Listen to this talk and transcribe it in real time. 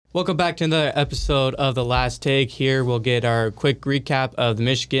Welcome back to another episode of The Last Take. Here we'll get our quick recap of the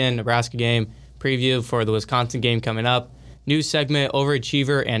Michigan-Nebraska game, preview for the Wisconsin game coming up, new segment,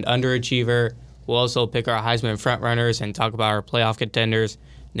 overachiever and underachiever. We'll also pick our Heisman frontrunners and talk about our playoff contenders.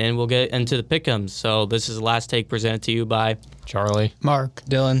 And then we'll get into the pick'ems. So this is The Last Take presented to you by Charlie, Mark,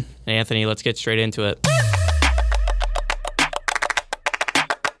 Dylan, and Anthony. Let's get straight into it.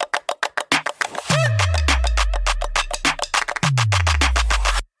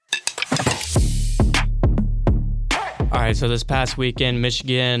 All right, so this past weekend,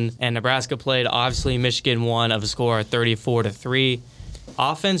 Michigan and Nebraska played. Obviously, Michigan won of a score of 34-3.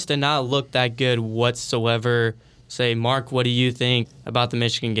 Offense did not look that good whatsoever. Say, Mark, what do you think about the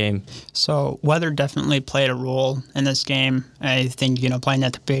Michigan game? So weather definitely played a role in this game. I think, playing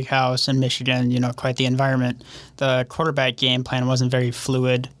at the big house in Michigan, quite the environment. The quarterback game plan wasn't very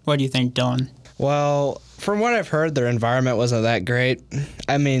fluid. What do you think, Dylan? Well, from what I've heard, their environment wasn't that great.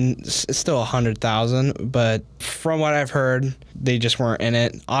 I mean, it's still 100,000, but from what I've heard, they just weren't in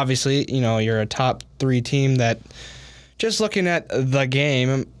it. Obviously, you're a top 3 team that, just looking at the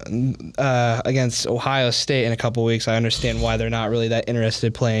game against Ohio State in a couple weeks, I understand why they're not really that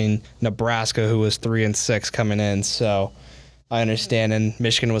interested playing Nebraska, who was 3-6 coming in. So I understand, and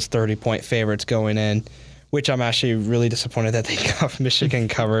Michigan was 30-point favorites going in, which I'm actually really disappointed that Michigan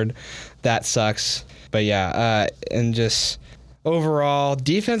covered. That sucks. But yeah, and just overall,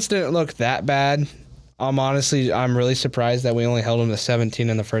 defense didn't look that bad. I'm really surprised that we only held them to 17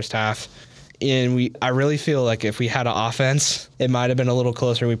 in the first half. And I really feel like if we had an offense, it might have been a little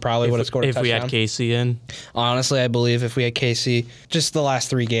closer. We probably would have scored a touchdown. If we had Casey in? Honestly, I believe if we had Casey, just the last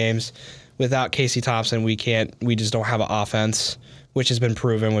 3 games, without Casey Thompson, we just don't have an offense, which has been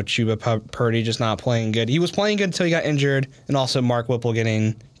proven with Chuba Purdy just not playing good. He was playing good until he got injured, and also Mark Whipple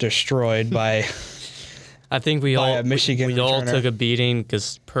getting destroyed by I think we all took a beating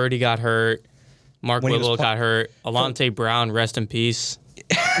because Purdy got hurt, Mark Whipple got hurt, Alante Brown, rest in peace,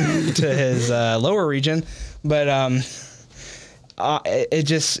 to his lower region, but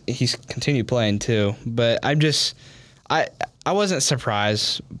he's continued playing too. But I wasn't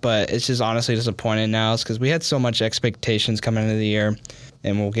surprised, but it's just honestly disappointing now, because we had so much expectations coming into the year,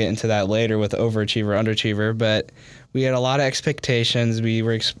 and we'll get into that later with overachiever, underachiever, but we had a lot of expectations. We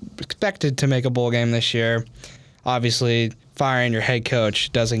were expected to make a bowl game this year. Obviously, firing your head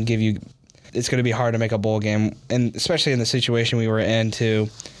coach doesn't give you – it's going to be hard to make a bowl game, and especially in the situation we were in too.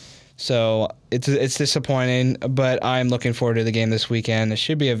 So it's disappointing, but I'm looking forward to the game this weekend. It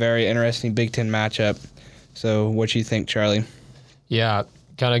should be a very interesting Big Ten matchup. So what do you think, Charlie? Yeah,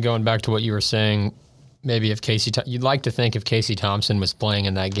 kind of going back to what you were saying, maybe if you'd like to think if Casey Thompson was playing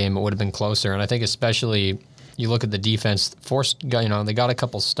in that game, it would have been closer. And I think especially you look at the defense, they got a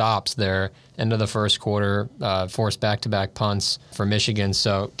couple stops there, end of the first quarter, forced back-to-back punts for Michigan,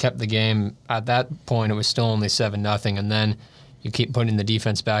 so kept the game. At that point, it was still only 7-0, and then you keep putting the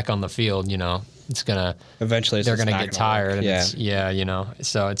defense back on the field, it's gonna eventually they're gonna get tired. And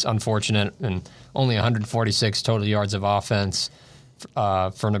so it's unfortunate, and only 146 total yards of offense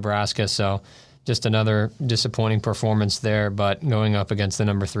for Nebraska. So just another disappointing performance there. But going up against the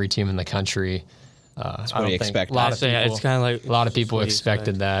number 3 team in the country, that's what you expect. A lot of people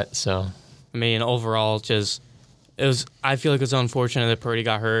expected that. So I mean, overall, I feel like it was unfortunate that Purdy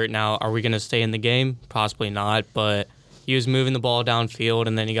got hurt. Now, are we going to stay in the game? Possibly not, but he was moving the ball downfield,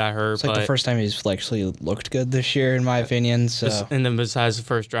 and then he got hurt. It's like the first time he's actually looked good this year, in my opinion. So. And then besides the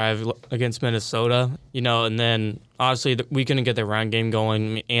first drive against Minnesota, and then obviously we couldn't get the run game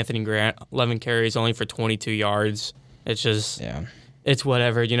going. Anthony Grant, 11 carries, only for 22 yards. It's just, It's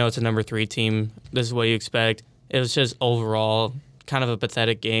whatever. It's a number 3 team. This is what you expect. It was just overall kind of a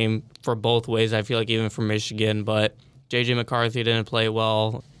pathetic game for both ways, I feel like, even for Michigan. But J.J. McCarthy didn't play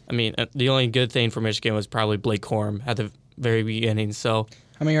well. I mean, the only good thing for Michigan was probably Blake Corum at the very beginning. So,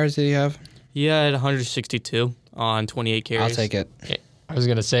 how many yards did he have? He had 162 on 28 carries. I'll take it. I was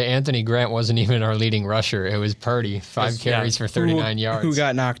going to say Anthony Grant wasn't even our leading rusher. It was Purdy, 5 carries for 39 yards. Who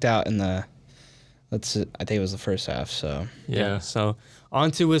got knocked out in I think it was the first half. So yeah. So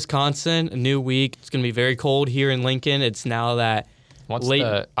on to Wisconsin, a new week. It's going to be very cold here in Lincoln. It's now that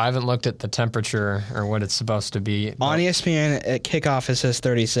I haven't looked at the temperature or what it's supposed to be. On ESPN, at kickoff, it says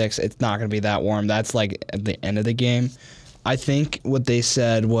 36. It's not going to be that warm. That's like at the end of the game. I think what they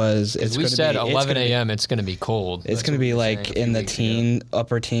said was it's going to be 11 a.m. It's going to be cold. It's going to be like in the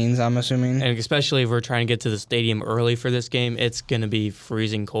upper teens, I'm assuming. And especially if we're trying to get to the stadium early for this game, it's going to be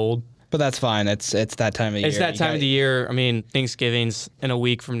freezing cold. But that's fine. It's that time of year. It's that time of the year. I mean, Thanksgiving's in a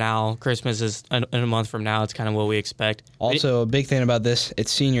week from now. Christmas is in a month from now. It's kind of what we expect. Also, a big thing about this,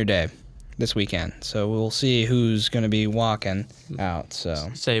 it's senior day. this weekend. So we'll see who's going to be walking out. So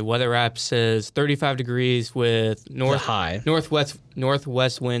say weather app says 35 degrees with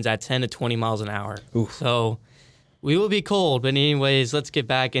northwest winds at 10 to 20 miles an hour. Oof. So we will be cold. But anyways, let's get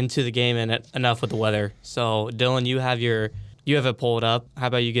back into the game and enough with the weather. So Dylan, you have it pulled up. How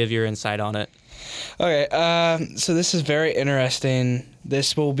about you give your insight on it? Okay, so this is very interesting.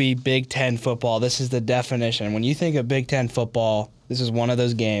 This will be Big Ten football. This is the definition. When you think of Big Ten football, this is one of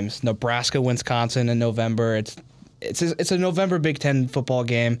those games. Nebraska, Wisconsin in November. It's a November Big Ten football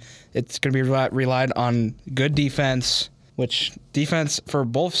game. It's going to be relied on good defense, which defense for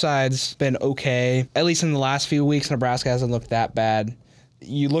both sides been okay. At least in the last few weeks, Nebraska hasn't looked that bad.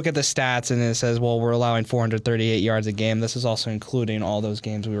 You look at the stats and it says, well, we're allowing 438 yards a game. This is also including all those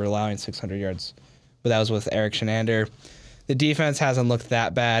games we were allowing 600 yards. But that was with Eric Shenander. The defense hasn't looked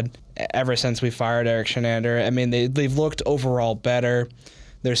that bad ever since we fired Eric Shenander. I mean, they've looked overall better.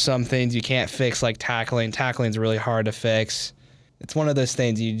 There's some things you can't fix, like tackling. Tackling's really hard to fix. It's one of those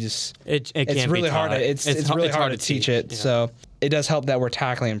things you just it's really hard. It's really hard to teach it. Yeah. So it does help that we're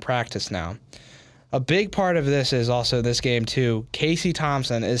tackling in practice now. A big part of this is also this game too. Casey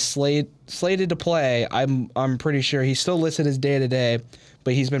Thompson is slated to play. I'm pretty sure he's still listed as day-to-day,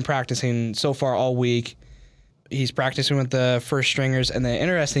 but he's been practicing so far all week. He's practicing with the first stringers, and the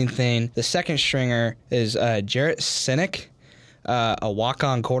interesting thing, the second stringer is Jarrett Sinek, a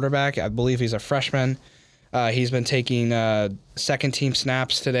walk-on quarterback. I believe he's a freshman. He's been taking second-team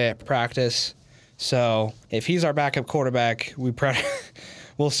snaps today at practice. So if he's our backup quarterback,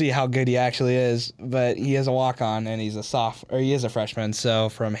 we'll see how good he actually is. But he is a walk-on, and he is a freshman, so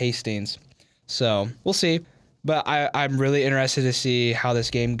from Hastings. So we'll see. But I'm really interested to see how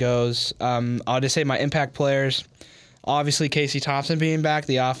this game goes. I'll just say my impact players, obviously Casey Thompson being back,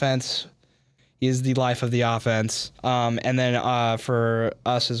 the offense is the life of the offense. And then for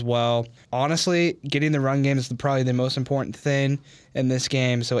us as well, honestly, getting the run game is probably the most important thing in this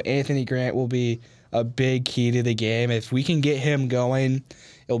game. So Anthony Grant will be a big key to the game. If we can get him going,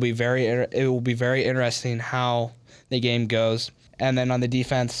 it will be very interesting how the game goes. And then on the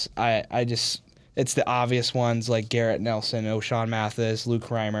defense, it's the obvious ones like Garrett Nelson, O'Shawn Mathis, Luke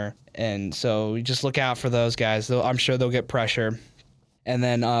Reimer. And so just look out for those guys. I'm sure they'll get pressure. And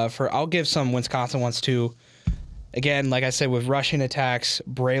then I'll give some Wisconsin ones too. Again, like I said, with rushing attacks,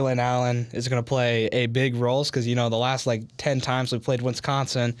 Braylon Allen is going to play a big role because, the last 10 times we played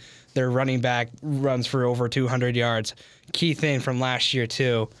Wisconsin, their running back runs for over 200 yards. Key thing from last year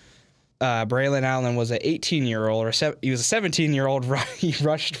too. Braylon Allen was an 18-year-old, he was a 17-year-old. He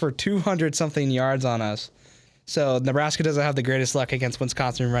rushed for 200-something yards on us. So Nebraska doesn't have the greatest luck against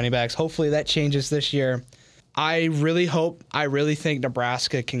Wisconsin running backs. Hopefully that changes this year. I really think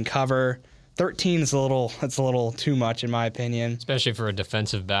Nebraska can cover. 13 is a little too much in my opinion. Especially for a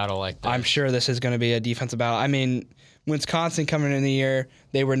defensive battle like that. I'm sure this is going to be a defensive battle. I mean, Wisconsin coming in the year,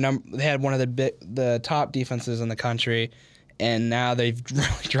 they had one of the top defenses in the country. And now they've really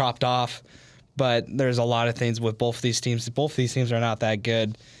dropped off. But there's a lot of things with both of these teams. Both of these teams are not that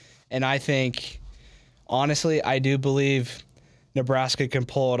good. And I think, honestly, I do believe Nebraska can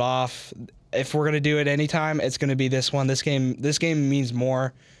pull it off. If we're going to do it anytime, it's going to be this one. This game means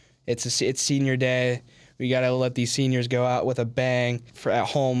more. It's senior day. We got to let these seniors go out with a bang at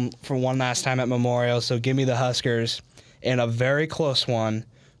home for one last time at Memorial. So give me the Huskers. And a very close one,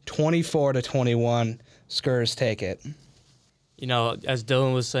 24-21. Skurs take it. As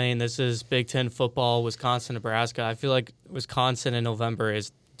Dylan was saying, this is Big Ten football, Wisconsin, Nebraska. I feel like Wisconsin in November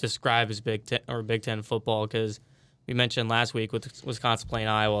is described as Big Ten football because we mentioned last week with Wisconsin playing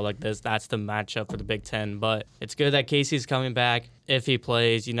Iowa that's the matchup for the Big Ten. But it's good that Casey's coming back. If he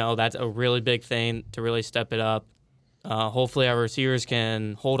plays, that's a really big thing to really step it up. Hopefully our receivers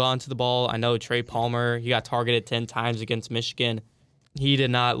can hold on to the ball. I know Trey Palmer, he got targeted 10 times against Michigan. He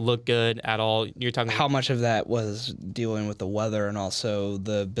did not look good at all. You're talking how much of that was dealing with the weather and also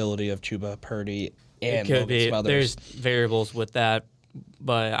the ability of Chuba Purdy and Logan Smothers? There's variables with that,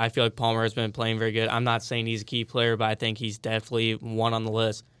 but I feel like Palmer has been playing very good. I'm not saying he's a key player, but I think he's definitely one on the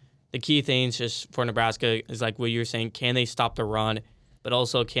list. The key things just for Nebraska is like what you're saying, can they stop the run, but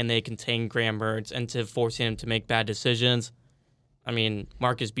also can they contain Graham Mertz into forcing him to make bad decisions? I mean,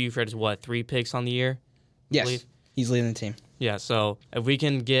 Marcus Buford is 3 picks on the year? Yes, he's leading the team. Yeah, so if we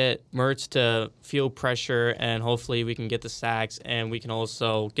can get Mertz to feel pressure and hopefully we can get the sacks and we can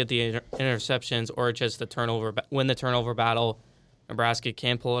also get the interceptions or just win the turnover battle, Nebraska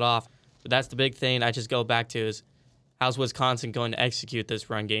can pull it off. But that's the big thing I just go back to is how's Wisconsin going to execute this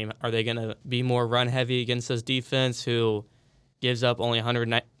run game? Are they going to be more run-heavy against this defense who gives up only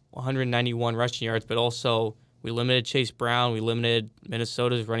 191 rushing yards but also We limited Chase Brown. We limited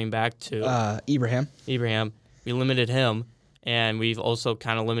Minnesota's running back to Ibrahim. We limited him, and we've also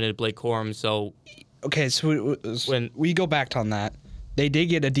kind of limited Blake Corum. So, okay, so when we go back on that, they did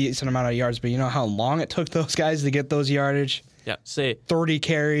get a decent amount of yards, but you know how long it took those guys to get those yardage? Yeah, say 30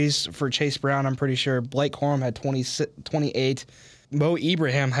 carries for Chase Brown, I'm pretty sure. Blake Corum had 28. Mo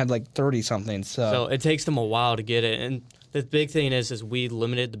Ibrahim had like 30-something. So it takes them a while to get it. And the big thing is we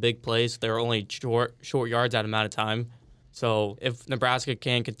limited the big plays. They're only short yards at amount of time. So if Nebraska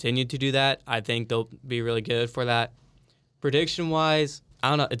can continue to do that, I think they'll be really good for that. Prediction-wise, I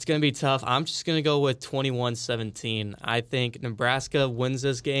don't know. It's going to be tough. I'm just going to go with 21-17. I think Nebraska wins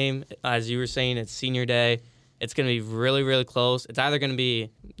this game. As you were saying, it's senior day. It's going to be really, really close. It's either going to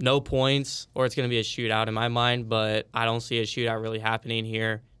be no points or it's going to be a shootout in my mind, but I don't see a shootout really happening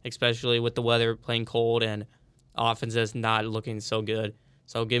here, especially with the weather playing cold and offense is not looking so good.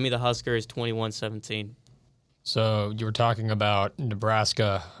 So give me the Huskers 21-17. So you were talking about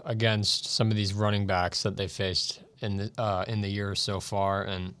Nebraska against some of these running backs that they faced in the year so far,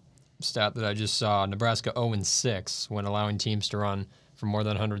 and stat that I just saw, Nebraska 0-6 when allowing teams to run for more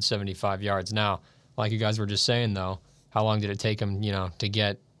than 175 yards. Now, like you guys were just saying, though, how long did it take them, to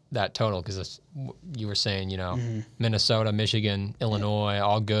get that total? Because you were saying, Minnesota, Michigan, Illinois,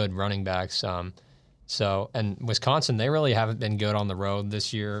 all good running backs. And Wisconsin, they really haven't been good on the road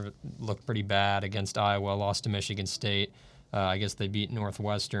this year. Looked pretty bad against Iowa, lost to Michigan State. I guess they beat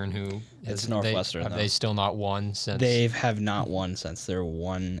Northwestern, who it's Northwestern. Have they still not won since? They have not won since they're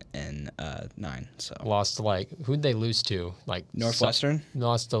 1-9. So lost to who'd they lose to? Northwestern.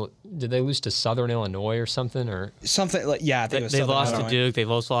 Did they lose to Southern Illinois or something something like I think they've lost Illinois. to Duke. They've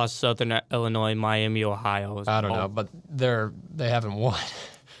also lost Southern Illinois, Miami, Ohio. I don't know, but they haven't won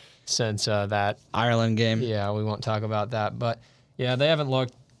since that Ireland game. Yeah, we won't talk about that, but yeah, they haven't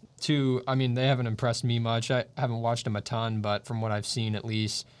looked. They haven't impressed me much. I haven't watched them a ton, but from what I've seen at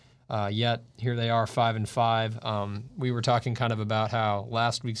least, yet here they are 5-5. We were talking kind of about how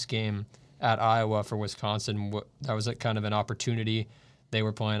last week's game at Iowa for Wisconsin, that was kind of an opportunity. They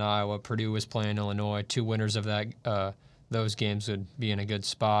were playing Iowa. Purdue was playing Illinois. Two winners of those games would be in a good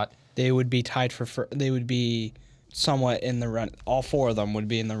spot. They would be tied they would be somewhat in the run. All four of them would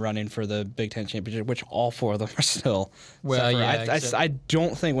be in the running for the Big Ten championship, which all four of them are still. Well, I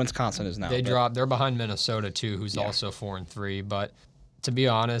don't think Wisconsin is now. They're behind Minnesota too, who's also 4-3. But to be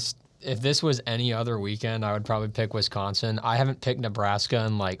honest, if this was any other weekend, I would probably pick Wisconsin. I haven't picked Nebraska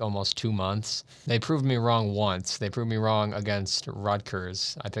in almost 2 months. They proved me wrong once. They proved me wrong against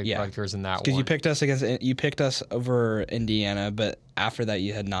Rutgers. I picked Rutgers in that one. Because you picked us over Indiana, but after that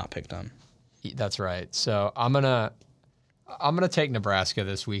you had not picked them. That's right. So I'm gonna take Nebraska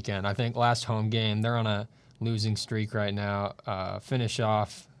this weekend. I think last home game, they're on a losing streak right now. Finish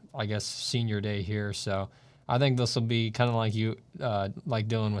off, I guess, senior day here. So I think this will be kind of like like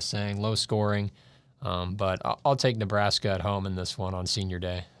Dylan was saying, low scoring. But I'll take Nebraska at home in this one on senior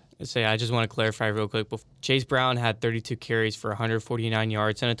day. I just want to clarify real quick. Chase Brown had 32 carries for 149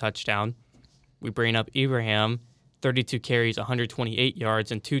 yards and a touchdown. We bring up Ibrahim. 32 carries, 128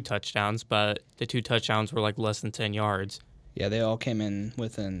 yards, and 2 touchdowns, but the 2 touchdowns were less than 10 yards. Yeah, they all came in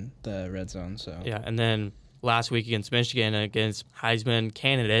within the red zone. So yeah, and then last week against Michigan, against Heisman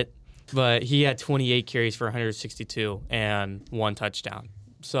candidate, but he had 28 carries for 162 and 1 touchdown.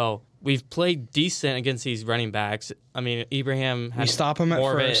 So we've played decent against these running backs. I mean, Ibrahim had we stop them at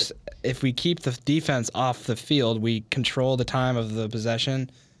more first. If we keep the defense off the field, we control the time of the possession.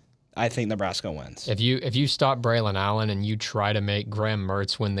 I think Nebraska wins. If you stop Braylon Allen and you try to make Graham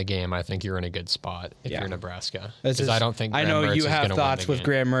Mertz win the game, I think you're in a good spot if you're Nebraska. Because I don't think Graham Mertz you is have gonna thoughts win the with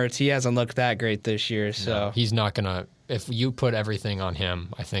Graham Mertz. He hasn't looked that great this year. So no, he's not gonna. If you put everything on him,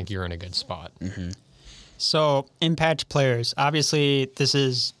 I think you're in a good spot. Mm-hmm. So impact players. Obviously, this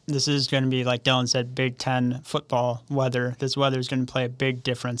is going to be, like Dylan said, Big Ten football weather. This weather is going to play a big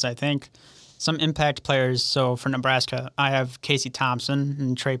difference, I think. Some impact players. So for Nebraska, I have Casey Thompson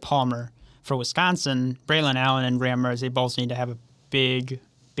and Trey Palmer. For Wisconsin, Braylon Allen and Graham Mertz, they both need to have a big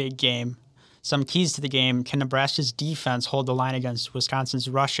game. Some keys to the game: can Nebraska's defense hold the line against Wisconsin's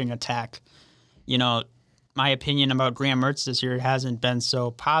rushing attack? My opinion about Graham Mertz this year hasn't been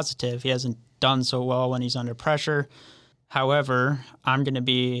so positive. He hasn't done so well when he's under pressure. However, I'm going to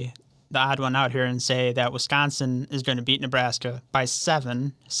be the odd one out here and say that Wisconsin is going to beat Nebraska by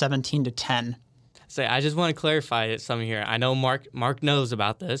 17-10. I just want to clarify something here. I know Mark knows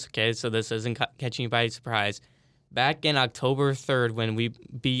about this, okay, so this isn't catching you by surprise. Back in October 3rd when we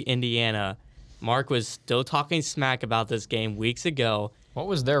beat Indiana, Mark was still talking smack about this game weeks ago. What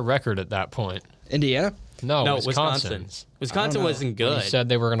was their record at that point? Indiana? No, Wisconsin. Wisconsin wasn't good. You said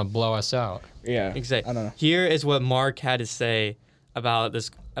they were going to blow us out. Yeah. Exactly. I don't know. Here is what Mark had to say about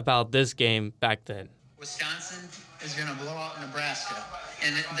this game back then. Wisconsin is going to blow out Nebraska.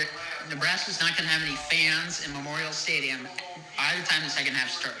 And Nebraska's not going to have any fans in Memorial Stadium by the time the second half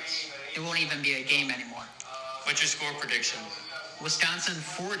starts. It won't even be a game anymore. What's your score prediction? Wisconsin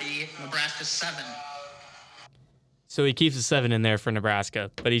 40, Nebraska 7. So he keeps the 7 in there for Nebraska,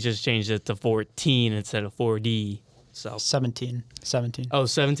 but he just changed it to 14 instead of 4D. So 17. Oh,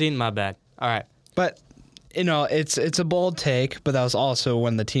 17? My bad. All right. But it's a bold take, but that was also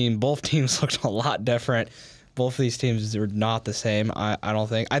when both teams looked a lot different. Both of these teams are not the same. I don't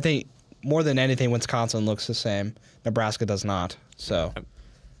think. I think more than anything, Wisconsin looks the same. Nebraska does not. So.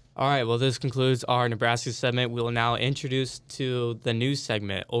 All right. Well, this concludes our Nebraska segment. We will now introduce to the new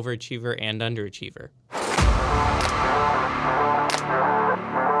segment, overachiever and underachiever.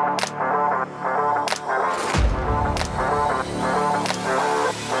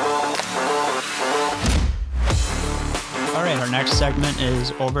 All right, our next segment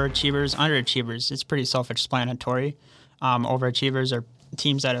is overachievers, underachievers. It's pretty self-explanatory. Overachievers are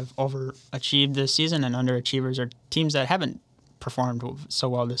teams that have overachieved this season, and underachievers are teams that haven't performed so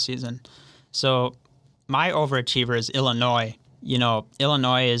well this season. So my overachiever is Illinois.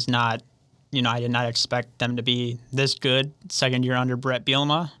 Illinois is not, I did not expect them to be this good second year under Brett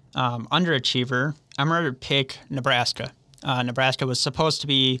Bielema. Underachiever, I'm going to pick Nebraska. Nebraska was supposed to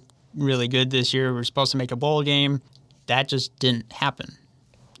be really good this year. We were supposed to make a bowl game. That just didn't happen.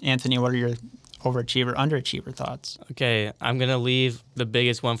 Anthony, what are your overachiever, underachiever thoughts? Okay, I'm going to leave the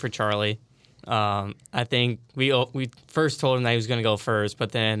biggest one for Charlie. I think we first told him that he was going to go first,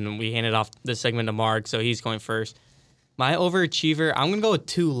 but then we handed off the segment to Mark, so he's going first. My overachiever, I'm going to go with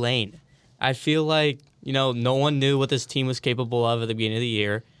Tulane. I feel like, no one knew what this team was capable of at the beginning of the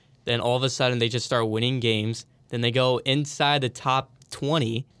year. Then all of a sudden they just start winning games. Then they go inside the top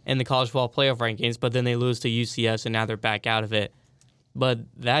 20 in the college football playoff rankings, but then they lose to UCF, and now they're back out of it. But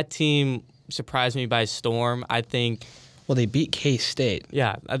that team surprised me by storm. I think. Well, they beat K-State.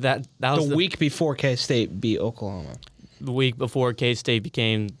 Yeah, that was the week before K-State beat Oklahoma. The week before K-State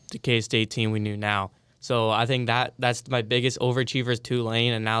became the K-State team we knew now. So I think that's my biggest overachiever is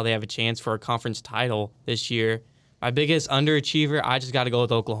Tulane, and now they have a chance for a conference title this year. My biggest underachiever, I just got to go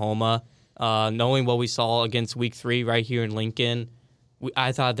with Oklahoma. Knowing what we saw against Week 3 right here in Lincoln,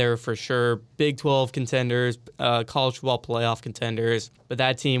 I thought they were for sure Big 12 contenders, college football playoff contenders, but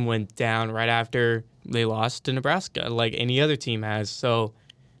that team went down right after they lost to Nebraska, like any other team has. So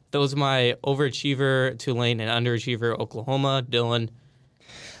those are my overachiever, Tulane, and underachiever, Oklahoma. Dylan.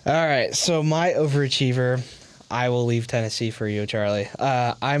 All right, so my overachiever, I will leave Tennessee for you, Charlie.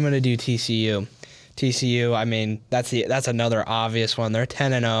 I'm going to do TCU. TCU, I mean, that's another obvious one. They're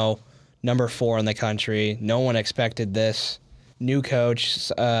 10-0, number 4 in the country. No one expected this. New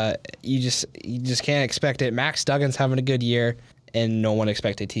coach, you just can't expect it. Max Duggan's having a good year, and no one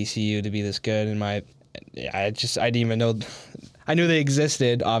expected TCU to be this good. I didn't even know. I knew they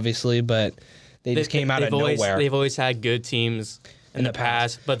existed, obviously, but they just came out of nowhere. They've always had good teams in the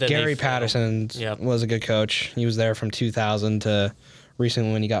past, but then Gary Patterson was a good coach. He was there from 2000 to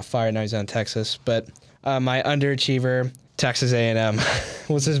recently when he got fired. Now he's on Texas. But my underachiever, Texas A&M.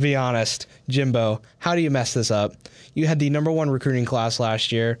 Let's just be honest. Jimbo, how do you mess this up? You had the number 1 recruiting class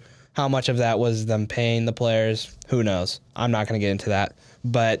last year. How much of that was them paying the players? Who knows? I'm not going to get into that.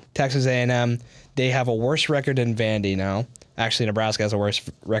 But Texas A&M, they have a worse record than Vandy now. Actually, Nebraska has a worse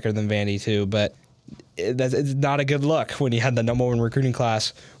record than Vandy too. But it's not a good look when you had the number 1 recruiting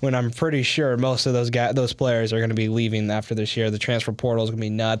class. When I'm pretty sure most of those players are going to be leaving after this year. The transfer portal is going to be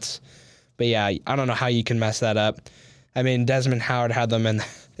nuts. But yeah, I don't know how you can mess that up. I mean, Desmond Howard had them in.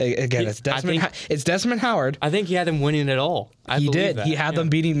 Again, it's Desmond Howard. I think he had them winning it all. He did. He had them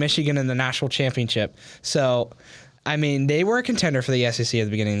beating Michigan in the national championship. So, I mean, they were a contender for the SEC at the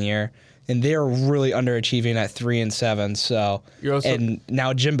beginning of the year, and they're really underachieving at 3-7. So, and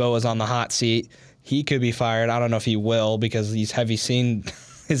now Jimbo is on the hot seat. He could be fired. I don't know if he will because he's heavy seen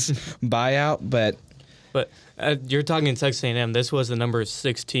his buyout, but you're talking Texas A&M. This was the number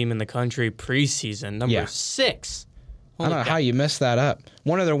 6 team in the country preseason. Number 6. I don't know how you messed that up.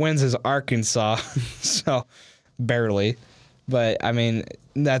 One of their wins is Arkansas, so barely. But I mean,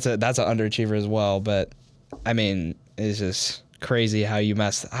 that's an underachiever as well. But I mean, it's just crazy how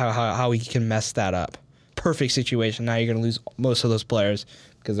we can mess that up. Perfect situation. Now you're going to lose most of those players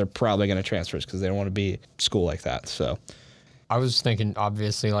because they're probably going to transfer because they don't want to be at school like that. So I was thinking,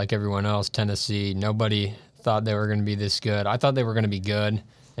 obviously, like everyone else, Tennessee. Nobody thought they were going to be this good. I thought they were going to be good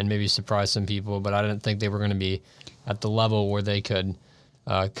and maybe surprise some people, but I didn't think they were going to be at the level where they could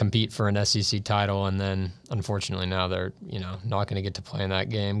compete for an SEC title, and then unfortunately now they're not going to get to play in that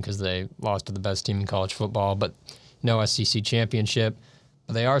game because they lost to the best team in college football, but no SEC championship.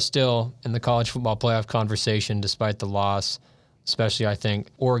 But they are still in the college football playoff conversation despite the loss. Especially, I think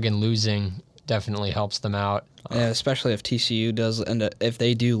Oregon losing definitely helps them out. Yeah, especially if TCU does end up, if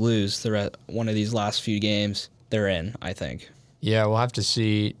they do lose one of these last few games, they're in, I think. Yeah, we'll have to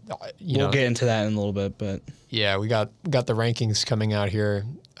see. We'll get into that in a little bit, but yeah, we got the rankings coming out here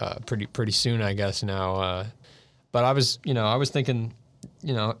pretty soon, I guess now. But I was thinking,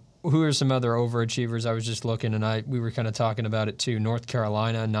 who are some other overachievers? I was just looking, and we were kind of talking about it too. North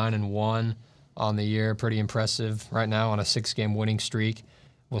Carolina 9-1 on the year, pretty impressive right now on a 6-game winning streak.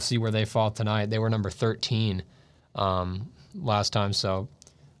 We'll see where they fall tonight. They were number 13 last time, so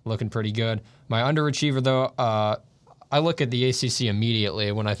looking pretty good. My underachiever though. I look at the ACC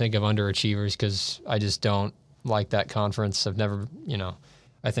immediately when I think of underachievers because I just don't like that conference. I've never,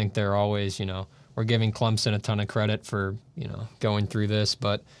 I think they're always, we're giving Clemson a ton of credit for, going through this,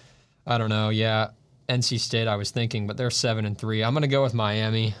 but I don't know. Yeah, NC State I was thinking, but they're 7-3. I'm going to go with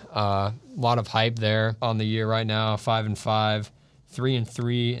Miami. A lot of hype there on the year right now, 5-5,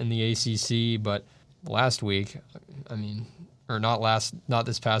 3-3 in the ACC, but last week, not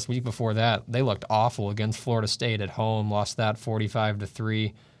this past week before that, they looked awful against Florida State at home, lost that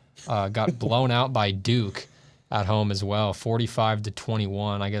 45-3, got blown out by Duke at home as well,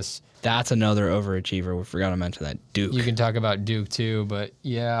 45-21. I guess that's another overachiever. We forgot to mention that, Duke. You can talk about Duke too, but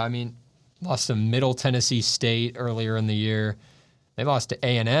yeah, lost to Middle Tennessee State earlier in the year. They lost to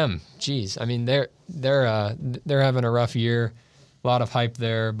A&M. Jeez, they're having a rough year. A lot of hype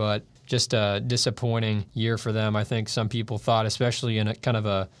there, but just a disappointing year for them. I think some people thought, especially in a kind of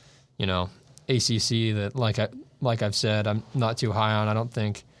a, ACC that, like I've said, I'm not too high on. I don't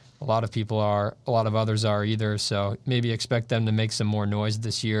think a lot of people are, a lot of others are either. So maybe expect them to make some more noise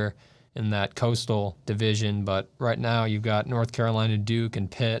this year in that coastal division. But right now you've got North Carolina, Duke,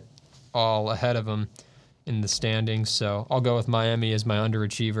 and Pitt all ahead of them in the standings. So I'll go with Miami as my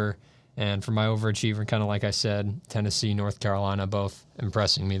underachiever. And for my overachiever, kind of like I said, Tennessee, North Carolina, both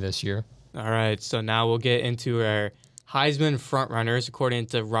impressing me this year. All right, so now we'll get into our Heisman frontrunners. According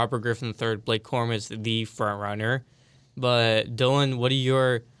to Robert Griffin III, Blake Corum is the frontrunner. But Dylan, what are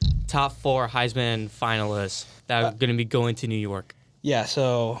your top 4 Heisman finalists that are going to be going to New York? Yeah,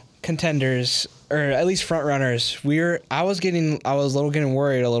 so contenders, or at least frontrunners. I was getting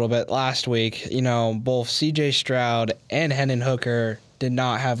worried a little bit last week. Both C.J. Stroud and Hendon Hooker did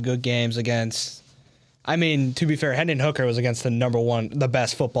not have good games against. To be fair, Hendon Hooker was against the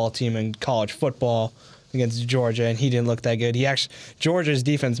best football team in college football against Georgia, and he didn't look that good. Georgia's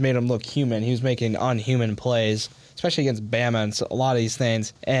defense made him look human. He was making unhuman plays, especially against Bama and a lot of these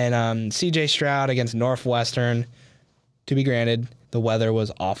things. And C.J. Stroud against Northwestern, to be granted, the weather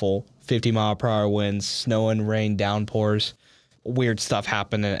was awful. 50-mile-per-hour winds, snow and rain downpours. Weird stuff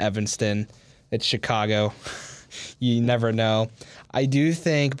happened in Evanston. It's Chicago. You never know. I do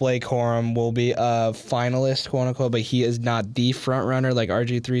think Blake Corum will be a finalist, quote-unquote, but he is not the front runner like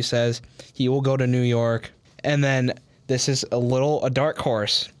RG3 says. He will go to New York. And then this is a dark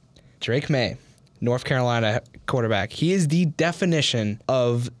horse. Drake May, North Carolina quarterback. He is the definition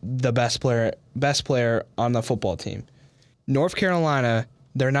of the best player on the football team. North Carolina,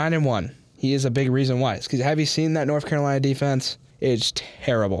 they're 9-1. He is a big reason why. Because have you seen that North Carolina defense? It's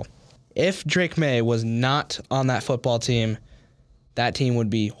terrible. If Drake May was not on that football team, that team would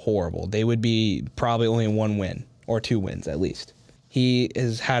be horrible. They would be probably only 1 win or 2 wins at least. He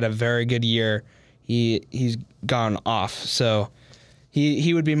has had a very good year. He's gone off, so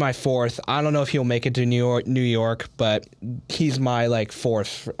he would be my 4th. I don't know if he'll make it to New York, but he's my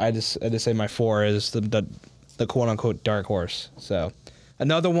 4th. I just say my 4 is the quote unquote dark horse. So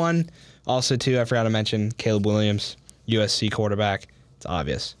another one, also too, I forgot to mention Caleb Williams, USC quarterback. It's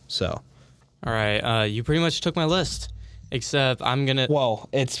obvious. So, all right, you pretty much took my list, except I'm gonna. Well,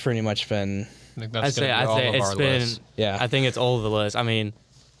 it's pretty much been. I'd say it's been. Yeah, I think it's all of the list.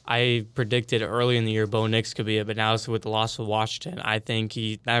 I predicted early in the year Bo Nix could be it, but now with the loss of Washington, I think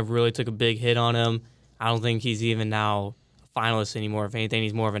that really took a big hit on him. I don't think he's even now a finalist anymore. If anything,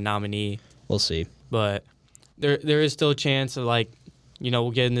 he's more of a nominee. We'll see. But there is still a chance of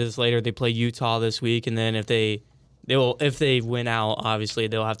we'll get into this later. They play Utah this week, and then if they win out, obviously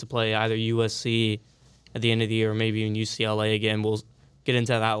they'll have to play either USC at the end of the year or maybe even UCLA again. We'll get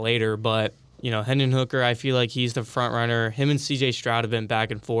into that later, but Hendon Hooker, I feel like he's the front runner. Him and C.J. Stroud have been back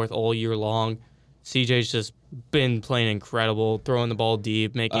and forth all year long. C.J.'s just been playing incredible, throwing the ball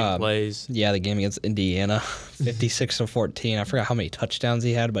deep, making plays. Yeah, the game against Indiana, 56-14. I forgot how many touchdowns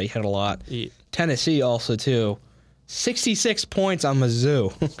he had, but he had a lot. Tennessee also too. 66 points on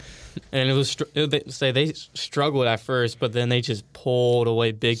Mizzou. And it was they struggled at first, but then they just pulled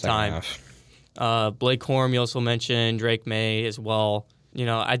away big time. Blake Corum, you also mentioned, Drake May as well.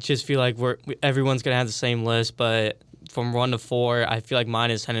 I just feel like everyone's gonna have the same list, but from 1 to 4, I feel like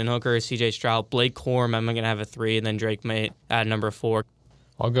mine is Hendon Hooker, C.J. Stroud, Blake Corum. I'm gonna have a 3, and then Drake May at number 4.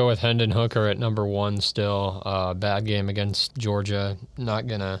 I'll go with Hendon Hooker at number 1 still. Bad game against Georgia. Not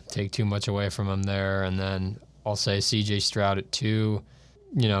going to take too much away from him there. And then I'll say C.J. Stroud at 2.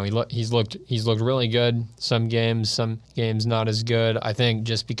 He's looked really good some games not as good. I think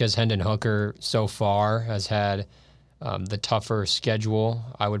just because Hendon Hooker so far has had the tougher schedule,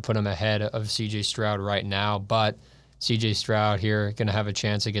 I would put him ahead of C.J. Stroud right now. But C.J. Stroud here going to have a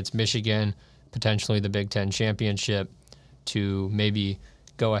chance against Michigan, potentially the Big Ten championship, to maybe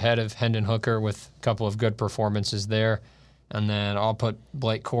go ahead of Hendon Hooker with a couple of good performances there. And then I'll put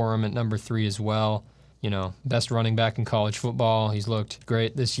Blake Corum at number 3 as well. Best running back in college football. He's looked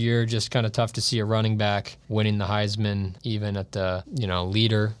great this year. Just kind of tough to see a running back winning the Heisman, even at the,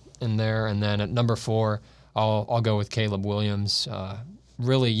 leader in there. And then at number 4, I'll go with Caleb Williams.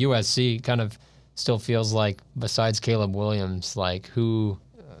 Really, USC kind of still feels like, besides Caleb Williams, who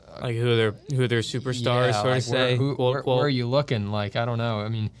their superstars, sort of say. Where are you looking? I don't know. I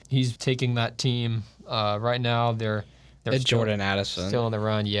mean, he's taking that team right now. They're Jordan Addison still on the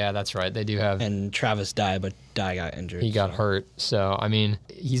run. Yeah, that's right. They do have. And Travis Dye, but Dye got injured. He got hurt. So, I mean,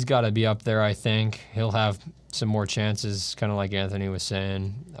 he's got to be up there, I think. He'll have some more chances, kind of like Anthony was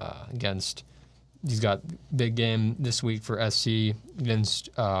saying, against. He's got big game this week for SC against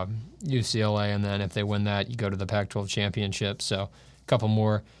UCLA, and then if they win that, you go to the Pac-12 championship. So, a couple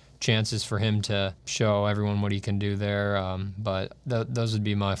more chances for him to show everyone what he can do there. But those would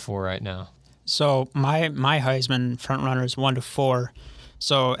be my 4 right now. So my Heisman front runner is 1 to 4.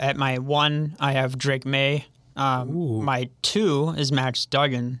 So at my 1, I have Drake May. My 2 is Max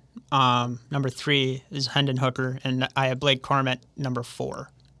Duggan. Number 3 is Hendon Hooker, and I have Blake Corum at number 4.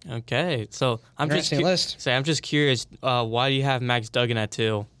 Okay, so I'm just curious. Why do you have Max Duggan at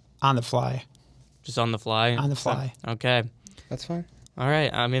 2? On the fly. Just on the fly. On the fly. Okay, that's fine. All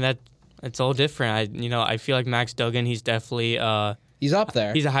right. I mean it's all different. I feel like Max Duggan. He's definitely he's up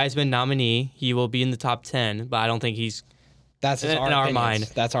there. He's a Heisman nominee. He will be in the top 10, but I don't think he's. That's in our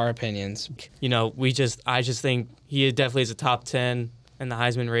mind. That's our opinions. I just think he definitely is a top 10 in the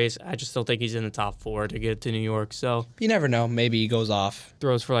Heisman race. I just still think he's in the top 4 to get to New York. So you never know. Maybe he goes off.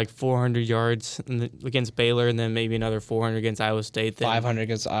 Throws for 400 yards against Baylor, and then maybe another 400 against Iowa State. 500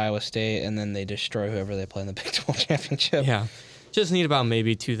 against Iowa State, and then they destroy whoever they play in the Big 12 championship. Yeah. Just need about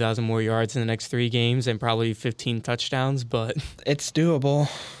maybe 2,000 more yards in the next 3 games and probably 15 touchdowns, but it's doable.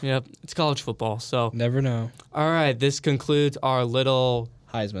 Yep, it's college football, so never know. All right, this concludes our little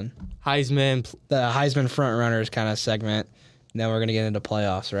Heisman, the Heisman front runners kind of segment. Now we're gonna get into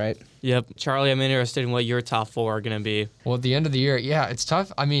playoffs, right? Yep, Charlie, I'm interested in what your top 4 are gonna be. Well, at the end of the year, yeah, it's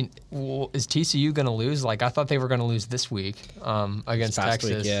tough. I mean, is TCU gonna lose? I thought they were gonna lose this week against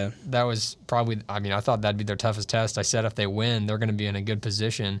Texas. Week, yeah. That was probably. I mean, I thought that'd be their toughest test. I said if they win, they're gonna be in a good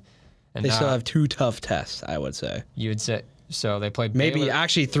position. And they still have 2 tough tests, I would say. You would say so. They played maybe Baylor.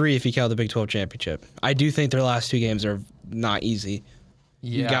 Actually 3 if you count the Big 12 championship. I do think their last 2 games are not easy.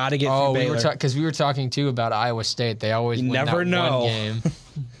 Yeah. You got to get through Baylor. Because we were talking, too, about Iowa State. They always win never that know. One game.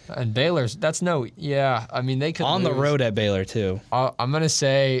 And Baylor's, that's no, yeah. I mean, they could on lose. The road at Baylor, too. I'm going to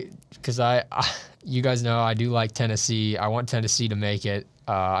say, because you guys know I do like Tennessee. I want Tennessee to make it.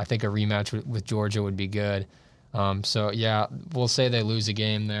 I think a rematch with Georgia would be good. So, yeah, we'll say they lose a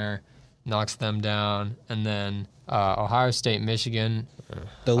game there, knocks them down. And then Ohio State, Michigan.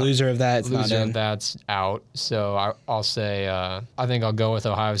 The loser of that is not in. That's out. So I'll say I think I'll go with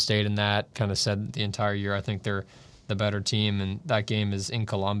Ohio State in that. Kind of said the entire year I think they're the better team, and that game is in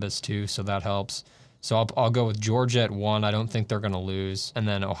Columbus too, so that helps. So I'll go with Georgia at 1. I don't think they're going to lose, and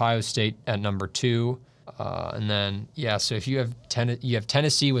then Ohio State at number 2, and then so if you have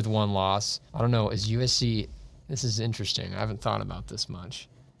Tennessee with 1 loss. I don't know. Is USC? This is interesting. I haven't thought about this much.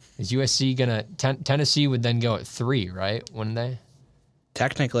 Is USC gonna Tennessee would then go at 3, right? Wouldn't they?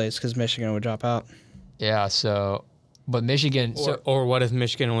 Technically, it's because Michigan would drop out. Yeah, so, but Michigan... Or what if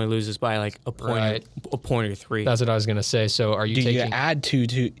Michigan only loses by a point, right. a point or 3? That's what I was going to say. So are you taking... Do you add 2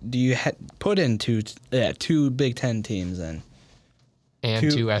 do you put in 2 Big Ten teams then?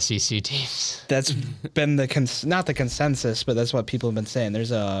 And 2 SEC teams. That's been not the consensus, but that's what people have been saying.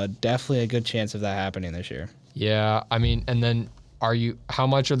 There's definitely a good chance of that happening this year. Yeah, I mean, and then how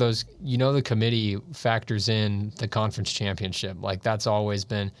much are those, the committee factors in the conference championship. Like that's always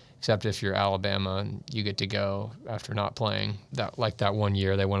been, except if you're Alabama and you get to go after not playing that one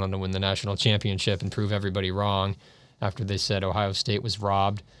year, they went on to win the national championship and prove everybody wrong after they said Ohio State was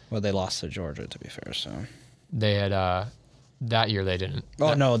robbed. Well, they lost to Georgia, to be fair, so. They had, that year they didn't.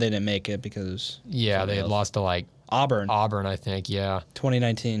 Oh, no, they didn't make it because. Yeah, they had lost to Auburn. Auburn, I think, yeah.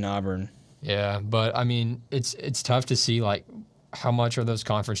 2019 Auburn. Yeah, but I mean, it's tough to see how much are those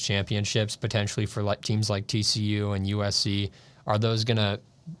conference championships potentially for teams like TCU and USC? Are those gonna,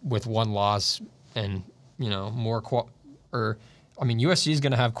 with one loss and more USC is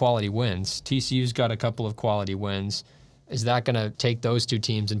gonna have quality wins. TCU's got a couple of quality wins. Is that gonna take those two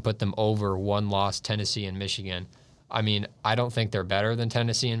teams and put them over one loss Tennessee and Michigan? I mean, I don't think they're better than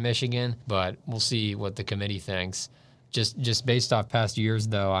Tennessee and Michigan, but we'll see what the committee thinks. Just based off past years,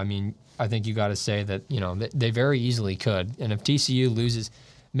 though, I mean, I think you got to say that, they very easily could. And if TCU loses,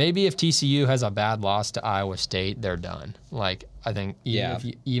 maybe if TCU has a bad loss to Iowa State, they're done. I think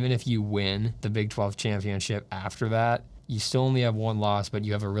even if you win the Big 12 championship after that, you still only have one loss, but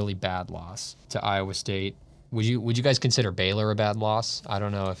you have a really bad loss to Iowa State. Would you guys consider Baylor a bad loss? I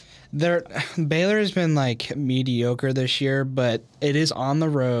don't know if Baylor has been mediocre this year, but it is on the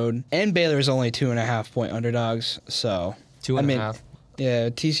road, and Baylor's only 2.5 point underdogs. So 2.5. Yeah,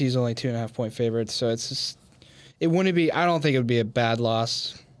 TCU's only 2.5 point favorites. So it's just, it wouldn't be. I don't think it would be a bad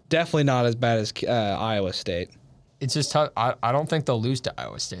loss. Definitely not as bad as Iowa State. It's just tough. I don't think they'll lose to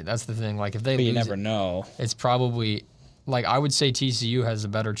Iowa State. That's the thing. If they lose, you never know. It's probably. I would say TCU has a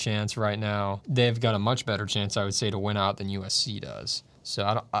better chance right now. They've got a much better chance, I would say, to win out than USC does.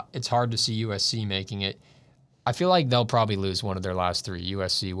 So it's hard to see USC making it. I feel like they'll probably lose one of their last three.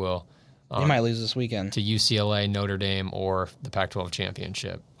 USC will. They might lose this weekend. To UCLA, Notre Dame, or the Pac-12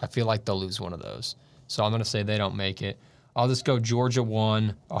 championship. I feel like they'll lose one of those. So I'm going to say they don't make it. I'll just go Georgia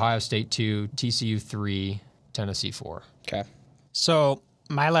 1, Ohio State 2, TCU 3, Tennessee 4. Okay. So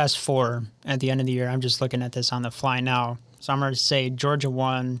my last four at the end of the year, I'm just looking at this on the fly now. So I'm going to say Georgia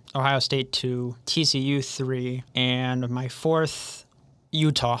 1, Ohio State 2, TCU 3, and my fourth,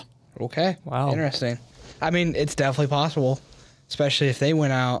 Utah. Okay. Wow. Interesting. I mean, it's definitely possible, especially if they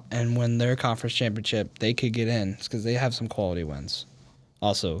went out and win their conference championship. They could get in because they have some quality wins.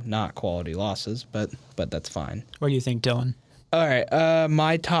 Also, not quality losses, but that's fine. What do you think, Dylan? All right,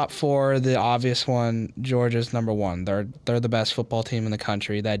 my top four, the obvious one, Georgia's number one. They're the best football team in the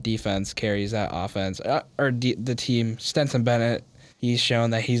country. That defense carries that offense. The team, Stetson Bennett, he's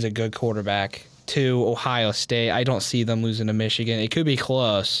shown that he's a good quarterback. 2, Ohio State. I don't see them losing to Michigan. It could be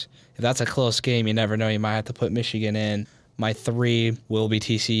close. If that's a close game, you never know. You might have to put Michigan in. My 3 will be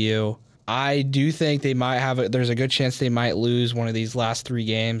TCU. I do think they might have there's a good chance they might lose one of these last 3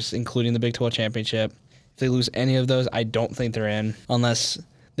 games, including the Big 12 championship. If they lose any of those, I don't think they're in unless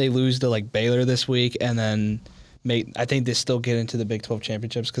they lose to Baylor this week and then I think they still get into the Big 12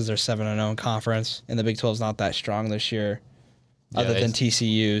 championships because they're 7-0 in conference and the Big 12 is not that strong this year, other than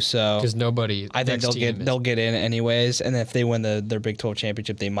TCU. So because I think they'll get in anyways, and if they win their Big 12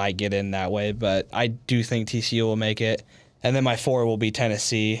 championship, they might get in that way. But I do think TCU will make it. And then my 4 will be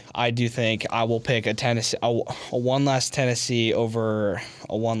Tennessee. I do think I will pick a one-loss Tennessee over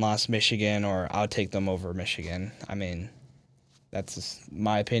a one-loss Michigan, or I'll take them over Michigan. I mean, that's just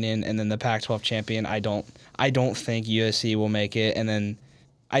my opinion. And then the Pac-12 champion, I don't think USC will make it. And then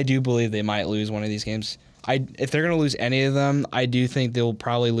I do believe they might lose one of these games. If they're going to lose any of them, I do think they'll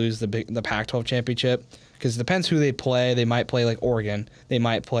probably lose the Pac-12 championship because it depends who they play. They might play Oregon. They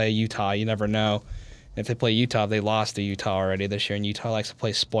might play Utah. You never know. If they play Utah, they lost to Utah already this year, and Utah likes to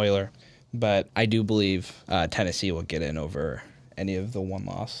play spoiler. But I do believe Tennessee will get in over any of the one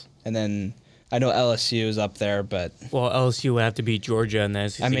loss. And then I know LSU is up there, but... Well, LSU would have to beat Georgia in the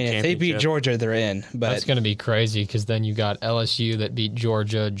SEC championship. If they beat Georgia, they're in. But that's going to be crazy because then you got LSU that beat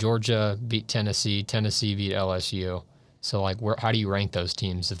Georgia, Georgia beat Tennessee, Tennessee beat LSU. So, how do you rank those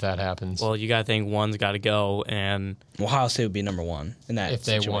teams if that happens? Well, you got to think one's got to go, and Ohio State would be number 1 in that if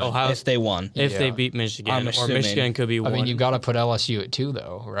they situation. won. If they won. If they beat Michigan, or Michigan could be 1. I mean, you got to put LSU at 2,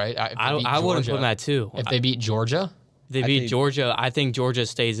 though, right? I wouldn't put them at 2. If they beat Georgia? They beat Georgia. I think Georgia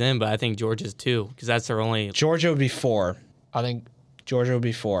stays in, but I think Georgia's 2 because that's their only. Georgia would be 4. I think Georgia would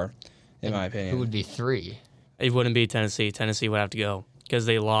be 4, in my opinion. Who would be 3? It wouldn't be Tennessee. Tennessee would have to go because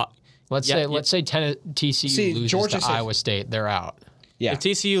they lost. Let's say TCU loses to Iowa State, they're out. Yeah. If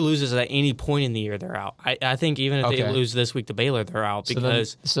TCU loses at any point in the year, they're out. I think even if they lose this week to Baylor, they're out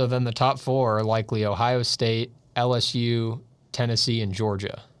because. So then the top 4 are likely Ohio State, LSU, Tennessee, and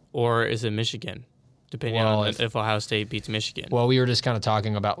Georgia. Or is it Michigan? Depending on if Ohio State beats Michigan. Well, we were just kind of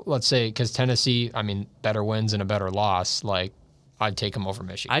talking about, let's say, because Tennessee, better wins and a better loss. I'd take them over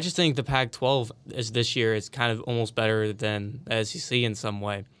Michigan. I just think the Pac-12 this year is kind of almost better than the SEC in some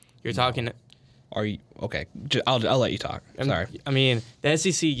way. You're talking. Are you okay? I'll let you talk. Sorry. I mean, the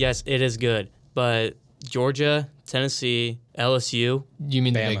SEC, yes, it is good, but Georgia, Tennessee, LSU. You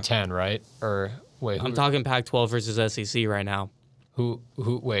mean Bama. the Big Ten, right? Or wait, I'm talking Pac-12 versus SEC right now.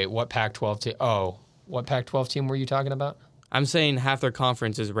 Wait, what Pac-12 team? Oh, what Pac-12 team were you talking about? I'm saying half their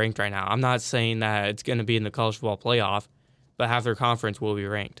conference is ranked right now. I'm not saying that it's going to be in the college football playoff, but half their conference will be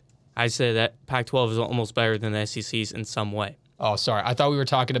ranked. I say that Pac-12 is almost better than the SEC's in some way. Oh, sorry. I thought we were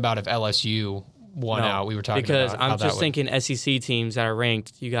talking about if LSU won out. We were talking because about I'm just thinking SEC teams that are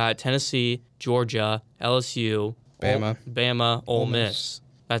ranked. You got Tennessee, Georgia, LSU, Bama, Ole Miss.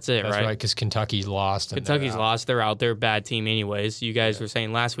 That's it, That's right? right, because Kentucky's lost. Kentucky's lost. They're out. They're a bad team anyways. You guys were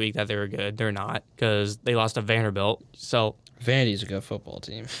saying last week that they were good. They're not because they lost to Vanderbilt. So Vandy's a good football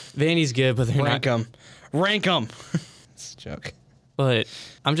team. Vandy's good, but they're Rank not. them. Rank them. It's a joke. But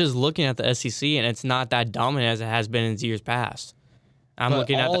I'm just looking at the SEC, and it's not that dominant as it has been in years past. I'm But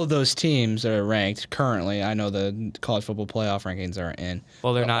looking at all of those teams that are ranked currently. I know the college football playoff rankings aren't in.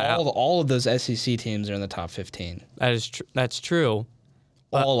 Well, they're not. All of those SEC teams are in the top 15. That's true.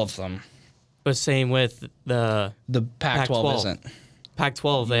 All of them. But same with the Pac-12 isn't.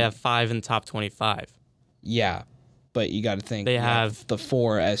 Pac-12. They have 5 in the top 25. Yeah, but you got to think They have the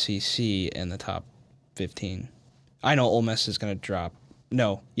 4 SEC in the top 15. I know Ole Miss is going to drop.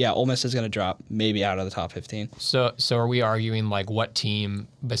 No, yeah, Ole Miss is going to drop maybe out of the top 15. So are we arguing like what team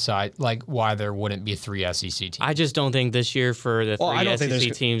beside like why there wouldn't be 3 SEC teams? I just don't think this year for the 3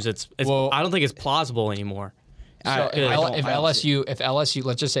 SEC teams, it's Well, I don't think it's plausible anymore. So if LSU,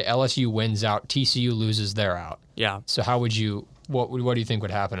 let's just say LSU wins out, TCU loses, they're out. Yeah. So how would you? What do you think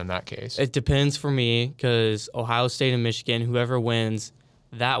would happen in that case? It depends for me because Ohio State and Michigan, whoever wins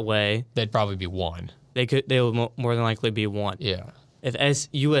that way, They'd probably be 1. they will more than likely be 1. Yeah. If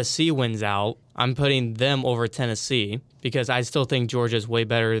USC wins out, I'm putting them over Tennessee because I still think Georgia's way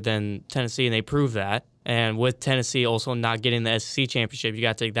better than Tennessee, and they prove that. And with Tennessee also not getting the SEC championship, you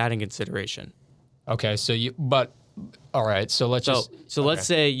got to take that in consideration. Okay. All right. So let's let's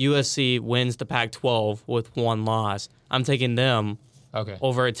say USC wins the Pac-12 with 1 loss. I'm taking them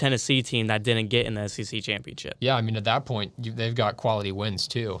over a Tennessee team that didn't get in the SEC championship. Yeah, I mean at that point they've got quality wins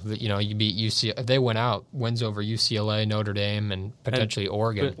too. You know, you beat UC if they went out, wins over UCLA, Notre Dame, and potentially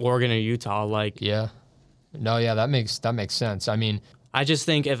Oregon. Oregon or Utah, that makes sense. I mean, I just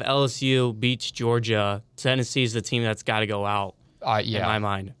think if LSU beats Georgia, Tennessee's the team that's got to go out. In my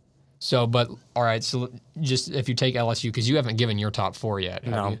mind. So, but all right. So, just if you take LSU, because you haven't given your top 4 yet.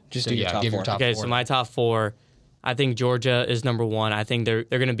 No, just do your top 4. Your top 4. Okay, so my top 4, I think Georgia is number 1. I think they're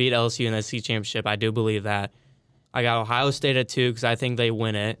going to beat LSU in the SEC championship. I do believe that. I got Ohio State at 2 because I think they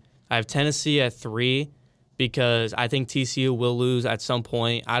win it. I have Tennessee at 3 because I think TCU will lose at some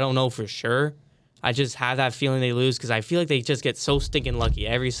point. I don't know for sure. I just have that feeling they lose because I feel like they just get so stinking lucky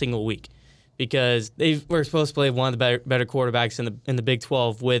every single week. Because they were supposed to play one of the better quarterbacks in the Big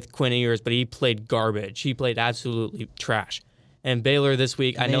 12 with Quinn Ewers, but he played garbage. He played absolutely trash. And Baylor this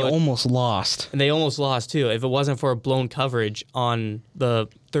week, They almost lost. And they almost lost too. If it wasn't for a blown coverage on the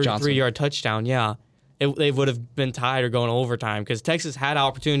 33-yard touchdown, they would have been tied or going to overtime. Because Texas had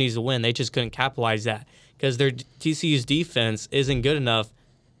opportunities to win, they just couldn't capitalize that. Because their TCU's defense isn't good enough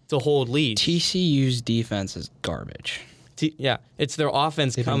to hold leads. TCU's defense is garbage. It's their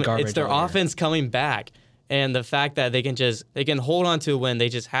offense coming. It's their offense coming back, and the fact that they can hold on to a win. They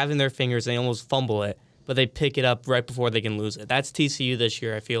just have in their fingers. They almost fumble it, but they pick it up right before they can lose it. That's TCU this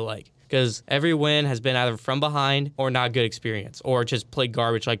year. I feel like because every win has been either from behind or not good experience, or just played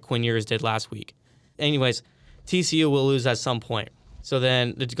garbage like Quinn Ewers did last week. Anyways, TCU will lose at some point. So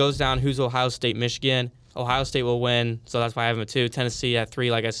then it goes down. Who's Ohio State, Michigan? Ohio State will win, so that's why I have them at 2. Tennessee at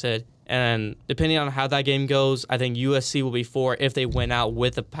 3, like I said. And depending on how that game goes, I think USC will be 4 if they win out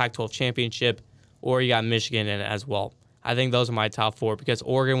with the Pac-12 championship, or you got Michigan in it as well. I think those are my top 4 because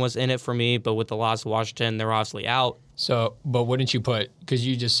Oregon was in it for me, but with the loss of Washington, they're obviously out. So, but wouldn't you put, because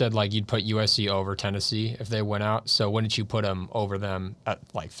you just said like you'd put USC over Tennessee if they went out, so wouldn't you put them over them at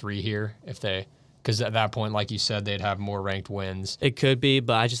like 3 here because at that point, like you said, they'd have more ranked wins. It could be,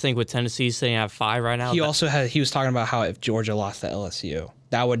 but I just think with Tennessee sitting at 5 right now. He was talking about how if Georgia lost to LSU,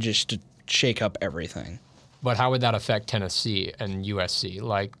 that would just shake up everything. But how would that affect Tennessee and USC?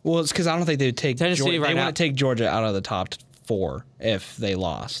 Well, it's because I don't think they would take Tennessee Georgia. right They now. want to take Georgia out of the top 4 if they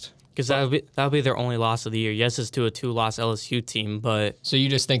lost. Because that'll be their only loss of the year. Yes, it's to a 2-loss LSU team, but so you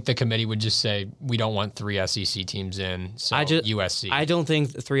just think the committee would just say we don't want 3 SEC teams in, so USC. I don't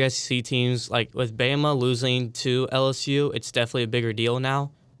think the 3 SEC teams, like with Bama losing to LSU, it's definitely a bigger deal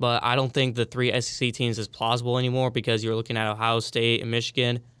now. But I don't think the 3 SEC teams is plausible anymore because you're looking at Ohio State and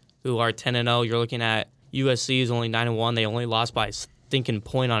Michigan, who are 10-0. You're looking at USC is only 9-1. They only lost by a stinking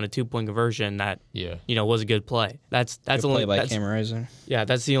point on a 2-point conversion that was a good play. That's good only play by Cam Rising. Yeah,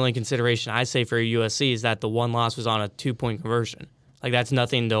 that's the only consideration I say for USC is that the one loss was on a 2-point conversion. Like, that's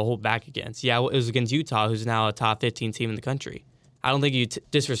nothing to hold back against. Yeah, it was against Utah, who's now a top 15 team in the country. I don't think you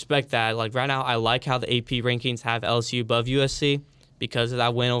disrespect that. Like, right now, I like how the AP rankings have LSU above USC because of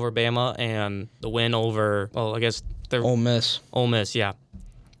that win over Bama and the win over, I guess they're Ole Miss. Ole Miss, yeah.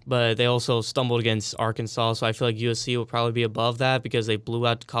 But they also stumbled against Arkansas, so I feel like USC will probably be above that because they blew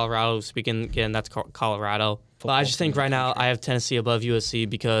out Colorado. Speaking again, that's Colorado. But I just think right now I have Tennessee above USC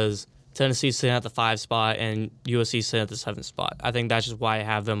because Tennessee's sitting at the 5 spot and USC's sitting at the 7 spot. I think that's just why I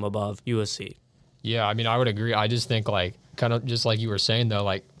have them above USC. Yeah, I mean, I would agree. I just think, like, kind of just like you were saying, though,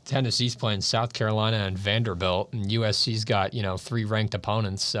 like, Tennessee's playing South Carolina and Vanderbilt, and USC's got, 3 ranked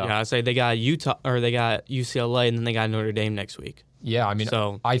opponents. So yeah, I'd say they got Utah, or they got UCLA, and then they got Notre Dame next week. Yeah, I mean,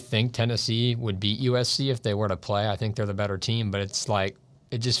 I think Tennessee would beat USC if they were to play. I think they're the better team, but it's like,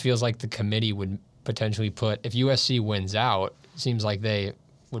 it just feels like the committee would potentially if USC wins out, it seems like they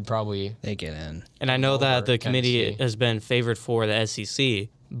would probably... They get in. And I know that the committee Tennessee has been favored for the SEC,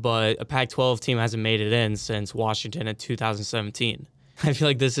 but a Pac-12 team hasn't made it in since Washington in 2017. I feel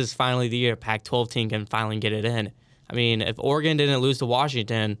like this is finally the year a Pac-12 team can finally get it in. I mean, if Oregon didn't lose to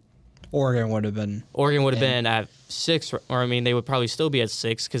Washington... Oregon would have been at 6, or I mean, they would probably still be at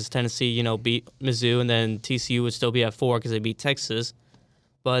 6 because Tennessee, beat Mizzou, and then TCU would still be at 4 because they beat Texas.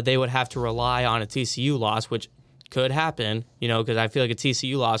 But they would have to rely on a TCU loss, which could happen, because I feel like a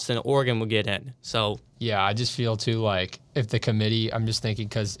TCU loss, then Oregon would get in. So yeah, I just feel too like if the committee, I'm just thinking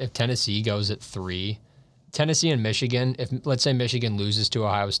because if Tennessee goes at 3, Tennessee and Michigan, if let's say Michigan loses to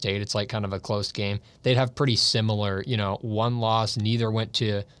Ohio State, it's like kind of a close game. They'd have pretty similar, one loss, neither went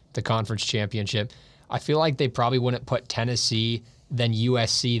to the conference championship. I feel like they probably wouldn't put Tennessee, then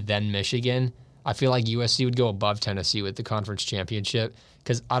USC, then Michigan. I feel like USC would go above Tennessee with the conference championship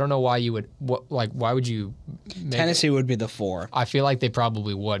because I don't know why you would. Why would you? Tennessee would be the 4. I feel like they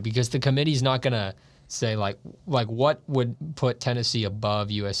probably would because the committee's not gonna say like what would put Tennessee above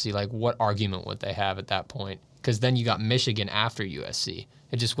USC. Like what argument would they have at that point? Because then you got Michigan after USC.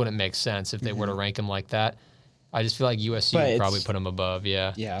 It just wouldn't make sense if they were to rank them like that. I just feel like USC would probably put them above,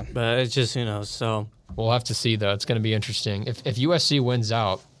 yeah. Yeah. But it's just, so. We'll have to see, though. It's going to be interesting. If USC wins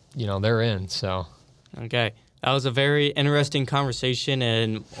out, they're in, so. Okay. That was a very interesting conversation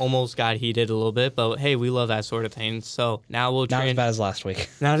and almost got heated a little bit, but hey, we love that sort of thing. So now we'll Not as bad as last week.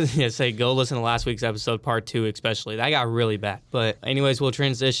 Now, go listen to last week's episode, part 2 especially. That got really bad. But anyways, we'll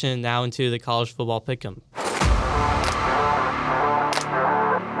transition now into the college football pick'em.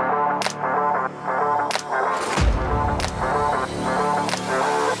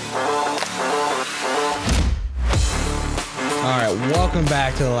 Welcome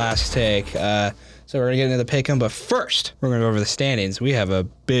back to the last take. So we're going to get into the pick'em, but first, we're going to go over the standings. We have a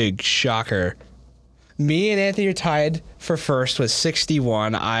big shocker. Me and Anthony are tied for first with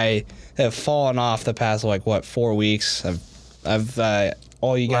 61. I have fallen off the past, 4 weeks. I've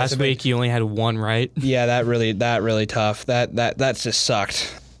all you guys last week you only had 1 right. Yeah, that really tough. That just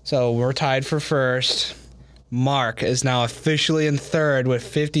sucked. So we're tied for first. Mark is now officially in third with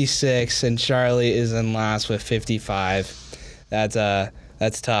 56, and Charlie is in last with 55.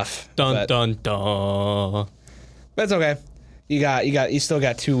 That's tough. Dun. That's okay. You still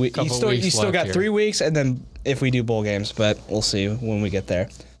got 2 weeks. You still got 3 weeks, and then if we do bowl games, but we'll see when we get there.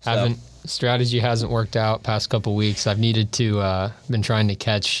 Strategy hasn't worked out past couple weeks. I've needed to been trying to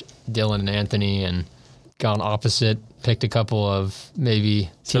catch Dylan and Anthony and gone opposite. Picked a couple of maybe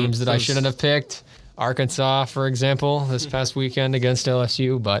teams that I shouldn't have picked. Arkansas, for example, this past weekend against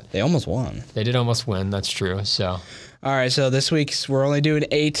LSU, but they almost won. They did almost win. That's true. So. All right, so this week's we're only doing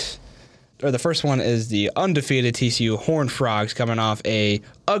 8. Or the first one is the undefeated TCU Horned Frogs coming off a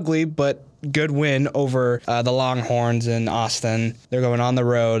ugly but good win over the Longhorns in Austin. They're going on the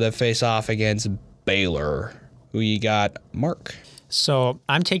road to face off against Baylor. Who you got, Mark? So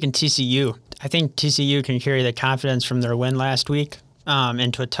I'm taking TCU. I think TCU can carry the confidence from their win last week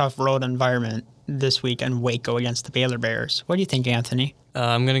into a tough road environment this week in Waco against the Baylor Bears. What do you think, Anthony?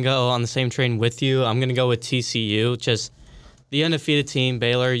 I'm going to go on the same train with you. I'm going to go with TCU. Just the undefeated team,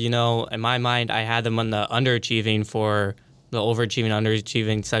 Baylor, in my mind, I had them on the underachieving for the overachieving,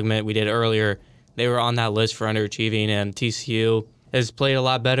 underachieving segment we did earlier. They were on that list for underachieving, and TCU has played a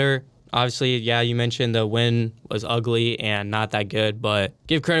lot better. Obviously, yeah, you mentioned the win was ugly and not that good, but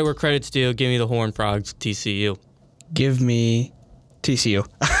give credit where credit's due. Give me the Horned Frogs, TCU. Give me TCU.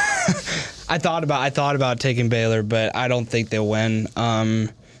 I thought about taking Baylor, but I don't think they'll win.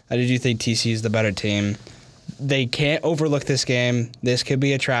 I do think TCU is the better team. They can't overlook this game. This could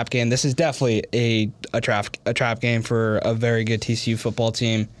be a trap game. This is definitely a trap game for a very good TCU football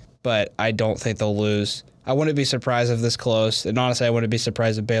team, but I don't think they'll lose. I wouldn't be surprised if this close, and honestly, I wouldn't be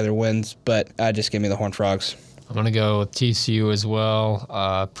surprised if Baylor wins, but just give me the Horned Frogs. I'm going to go with TCU as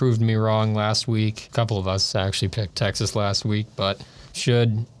well. Proved me wrong last week. A couple of us actually picked Texas last week, but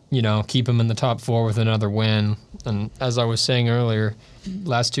should, keep them in the top 4 with another win. And as I was saying earlier,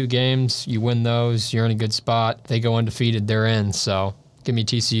 last 2 games, you win those, you're in a good spot. They go undefeated, they're in. So give me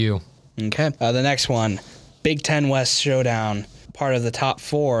TCU. Okay. The next one, Big Ten West Showdown. Part of the top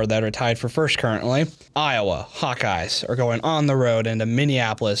 4 that are tied for first currently. Iowa Hawkeyes are going on the road into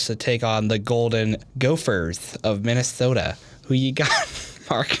Minneapolis to take on the Golden Gophers of Minnesota. Who you got,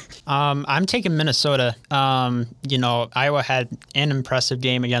 Mark? I'm taking Minnesota. Iowa had an impressive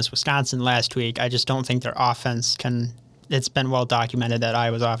game against Wisconsin last week. I just don't think their offense can. It's been well documented that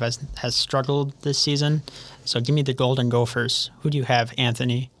Iowa's offense has struggled this season. So give me the Golden Gophers. Who do you have,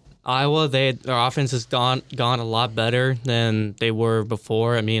 Anthony? Iowa, their offense has gone a lot better than they were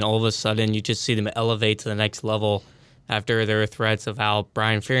before. I mean, all of a sudden, you just see them elevate to the next level after there were threats of how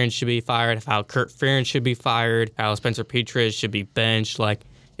Brian Ferentz should be fired, of how Kurt Ferentz should be fired, how Spencer Petras should be benched.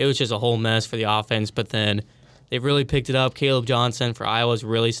 It was just a whole mess for the offense, but then they've really picked it up. Caleb Johnson for Iowa's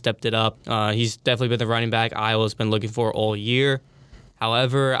really stepped it up. He's definitely been the running back Iowa's been looking for all year.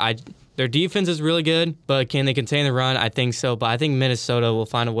 However, their defense is really good, but can they contain the run? I think so, but I think Minnesota will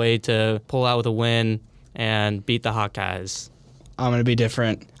find a way to pull out with a win and beat the Hawkeyes. I'm going to be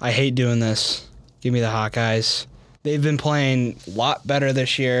different. I hate doing this. Give me the Hawkeyes. They've been playing a lot better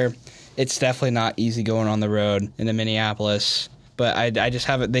this year. It's definitely not easy going on the road into Minneapolis, but I just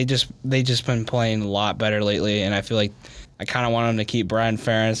haven't. They just been playing a lot better lately, and I feel like I kind of want them to keep Brian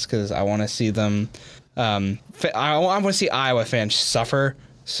Ferentz because I want to see them. I want to see Iowa fans suffer.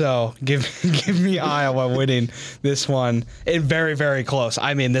 So give me Iowa winning this one. It very, very close.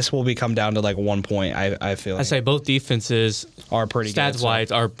 I mean, this will come down to 1 point. I feel. I say both defenses are pretty good.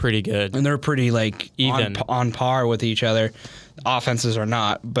 Stats-wise are pretty good, and they're pretty even on par with each other. Offenses are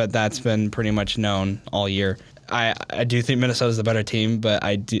not, but that's been pretty much known all year. I do think Minnesota's the better team, but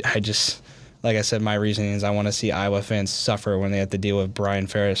I just like I said, my reasoning is I want to see Iowa fans suffer when they have to deal with Brian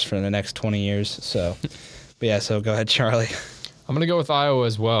Ferentz for the next 20 years. So, but yeah. So go ahead, Charlie. I'm going to go with Iowa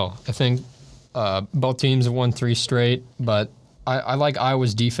as well. I think both teams have won 3 straight, but I like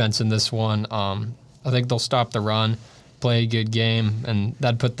Iowa's defense in this one. I think they'll stop the run, play a good game, and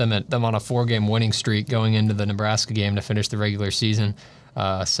that'd put them on a 4-game winning streak going into the Nebraska game to finish the regular season.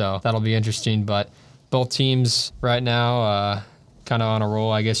 So that'll be interesting. But both teams right now kind of on a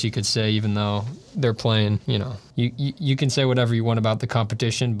roll, I guess you could say, even though they're playing, you can say whatever you want about the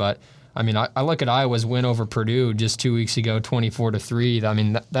competition, but I mean, I look at Iowa's win over Purdue just 2 weeks ago, 24-3. I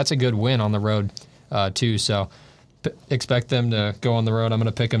mean, that's a good win on the road, too. So expect them to go on the road. I'm going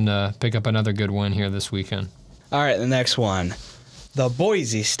to pick them to pick up another good win here this weekend. All right, the next one. The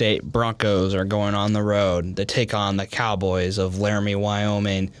Boise State Broncos are going on the road to take on the Cowboys of Laramie,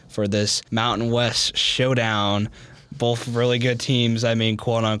 Wyoming for this Mountain West showdown. Both really good teams, I mean,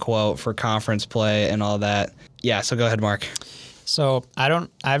 quote unquote, for conference play and all that. Yeah, so go ahead, Mark. So I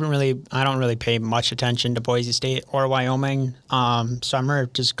don't really pay much attention to Boise State or Wyoming. So I'm gonna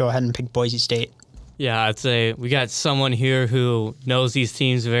just go ahead and pick Boise State. Yeah, I'd say we got someone here who knows these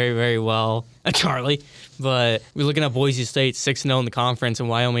teams very, very well, Charlie. But we're looking at Boise State 6-0 in the conference and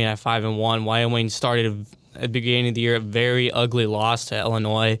Wyoming at 5-1. Wyoming started at the beginning of the year a very ugly loss to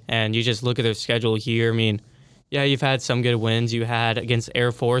Illinois, and you just look at their schedule here. I mean, yeah, you've had some good wins. You had against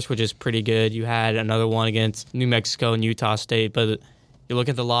Air Force, which is pretty good. You had another one against New Mexico and Utah State. But you look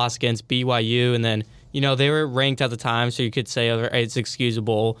at the loss against BYU, and then, they were ranked at the time, so you could say it's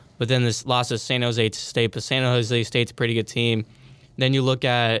excusable. But then this loss to San Jose State, but San Jose State's a pretty good team. Then you look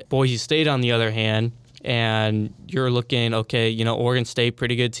at Boise State on the other hand, and you're looking, okay, Oregon State,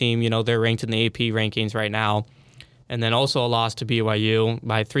 pretty good team. They're ranked in the AP rankings right now. And then also a loss to BYU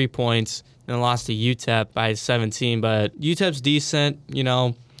by 3 points. And lost to UTEP by 17, but UTEP's decent,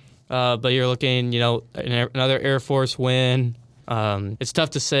 but you're looking, another Air Force win. It's tough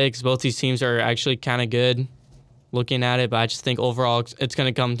to say because both these teams are actually kind of good looking at it, but I just think overall it's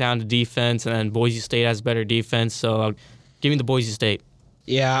going to come down to defense, and then Boise State has better defense, so give me the Boise State.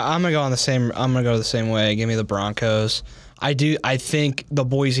 Yeah, I'm gonna go the same way. Give me the Broncos. I think the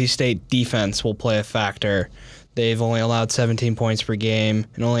Boise State defense will play a factor. They've only allowed 17 points per game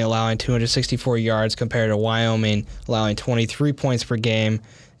and only allowing 264 yards compared to Wyoming allowing 23 points per game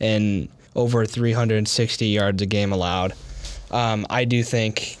and over 360 yards a game allowed. I do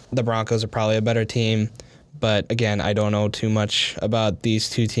think the Broncos are probably a better team, But again, I don't know too much about these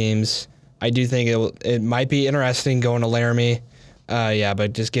two teams. I do think it might be interesting going to Laramie.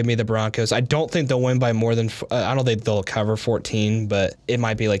 But just give me the Broncos. I don't think they'll win by more than, I don't think they'll cover 14, but it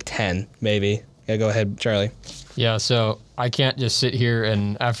might be like 10, maybe. Yeah, go ahead, Charlie. Yeah, so I can't just sit here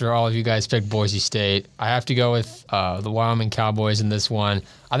and after all of you guys picked Boise State, I have to go with the Wyoming Cowboys in this one.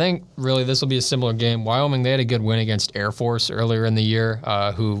 I think really this will be a similar game. Wyoming, they had a good win against Air Force earlier in the year,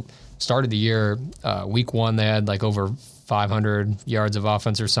 who started the year, week 1, they had like over 500 yards of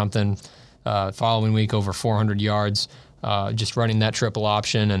offense or something. Following week, over 400 yards. Just running that triple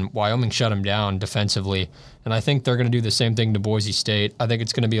option, and Wyoming shut them down defensively. And I think they're going to do the same thing to Boise State. I think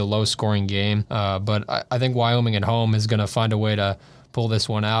it's going to be a low-scoring game, but I think Wyoming at home is going to find a way to pull this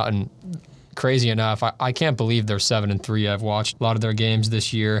one out. And crazy enough, I can't believe they're 7-3. I've watched a lot of their games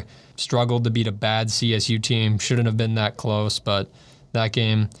this year. Struggled to beat a bad CSU team. Shouldn't have been that close, but that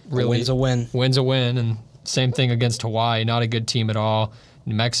game really win's a win. Wins a win, and same thing against Hawaii. Not a good team at all.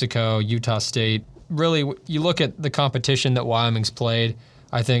 New Mexico, Utah State. Really, you look at the competition that Wyoming's played,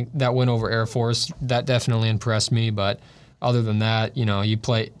 I think that win over Air Force, that definitely impressed me. But other than that, you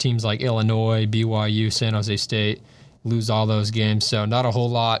play teams like Illinois, BYU, San Jose State, lose all those games. So not a whole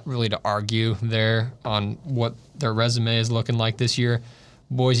lot really to argue there on what their resume is looking like this year.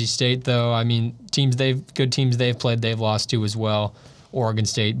 Boise State, though, I mean, good teams they've played, they've lost to as well. Oregon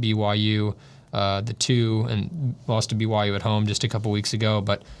State, BYU, the 2, and lost to BYU at home just a couple weeks ago.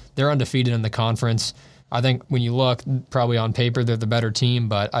 But they're undefeated in the conference. I think when you look, probably on paper, they're the better team,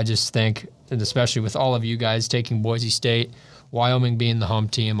 but I just think, and especially with all of you guys taking Boise State, Wyoming being the home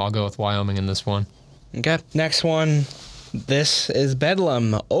team, I'll go with Wyoming in this one. Okay. Next one. This is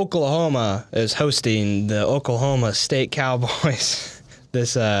Bedlam. Oklahoma is hosting the Oklahoma State Cowboys.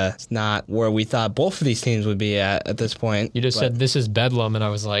 This is not where we thought both of these teams would be at this point. You just said this is Bedlam, and I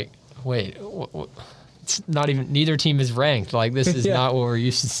was like, wait, it's not even, neither team is ranked. Like, this is not what we're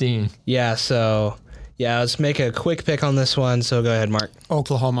used to seeing. Yeah, so, let's make a quick pick on this one. So go ahead, Mark.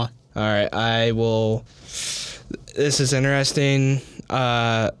 Oklahoma. All right, I will. This is interesting.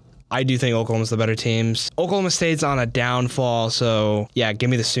 I do think Oklahoma's the better teams. Oklahoma State's on a downfall, so, give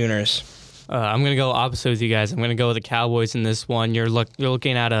me the Sooners. I'm going to go opposite with you guys. I'm going to go with the Cowboys in this one. You're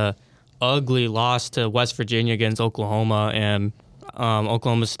looking at a ugly loss to West Virginia against Oklahoma, and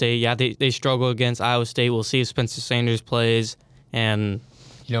Oklahoma State, they struggle against Iowa State. We'll see if Spencer Sanders plays. And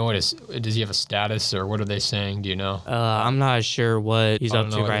you know does he have a status, or what are they saying? Do you know? I'm not sure what he's up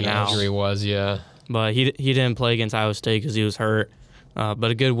to right now. Injury was, but he didn't play against Iowa State because he was hurt.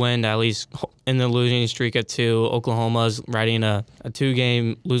 But a good win, at least in the losing streak at 2. Oklahoma's riding a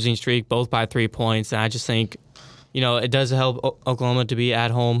 2-game losing streak, both by 3 points. And I just think, it does help Oklahoma to be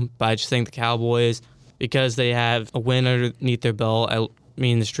at home. But I just think the Cowboys, because they have a win underneath their belt,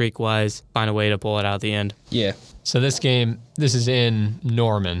 the streak-wise, find a way to pull it out at the end. Yeah. So this is in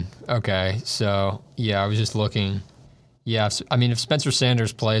Norman. Okay. So, I was just looking. Yeah, if Spencer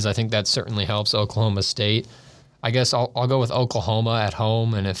Sanders plays, I think that certainly helps Oklahoma State. I guess I'll go with Oklahoma at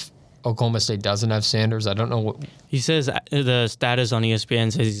home, and if Oklahoma State doesn't have Sanders, I don't know what... He says the status on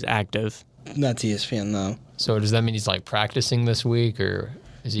ESPN says he's active. That's ESPN, though. So does that mean he's, practicing this week, or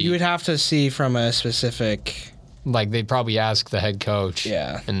is he... You would have to see from a specific... they'd probably ask the head coach.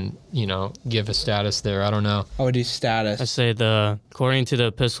 Yeah. And, give a status there. I don't know. I would do status. I say according to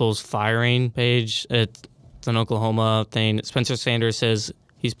the Pistols firing page, it's an Oklahoma thing. Spencer Sanders says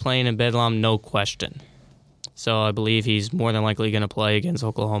he's playing in Bedlam, no question. So I believe he's more than likely going to play against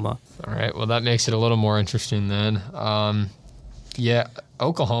Oklahoma. All right. Well, that makes it a little more interesting then.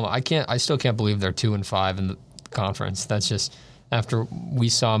 Oklahoma. I still can't believe they're 2-5 in the conference. That's just after we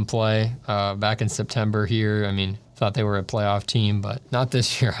saw them play back in September here. Thought they were a playoff team, but not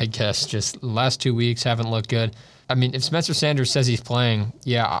this year, I guess. Just the last 2 weeks haven't looked good. If Spencer Sanders says he's playing,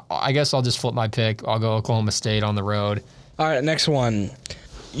 I guess I'll just flip my pick. I'll go Oklahoma State on the road. All right, next one.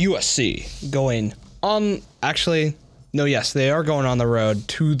 USC going on. Actually, no, yes, they are going on the road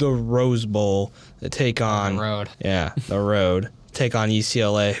to the Rose Bowl to take on... The road. Yeah, the road. Take on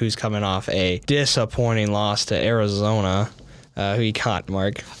UCLA, who's coming off a disappointing loss to Arizona. Who you got,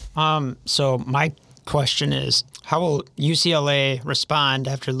 Mark? So my question is, how will UCLA respond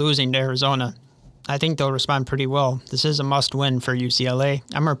after losing to Arizona? I think they'll respond pretty well. This is a must-win for UCLA.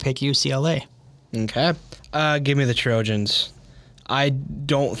 I'm going to pick UCLA. Okay. Give me the Trojans. I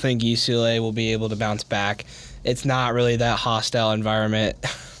don't think UCLA will be able to bounce back. It's not really that hostile environment,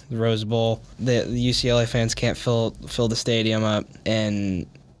 the Rose Bowl. The UCLA fans can't fill the stadium up, and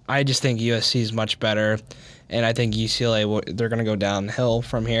I just think USC is much better, and I think UCLA, they're going to go downhill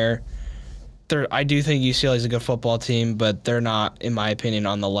from here. I do think UCLA is a good football team, but they're not, in my opinion,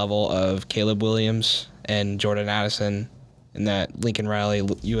 on the level of Caleb Williams and Jordan Addison in that Lincoln Riley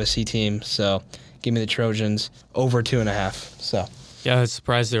USC team. So give me the Trojans over 2.5. So. Yeah, I was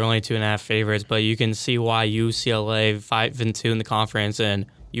surprised they're only 2.5 favorites, but you can see why UCLA 5-2 in the conference, and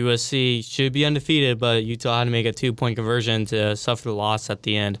USC should be undefeated, but Utah had to make a 2-point conversion to suffer the loss at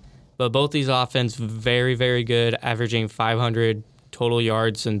the end. But both these offense very, very good, averaging 500 total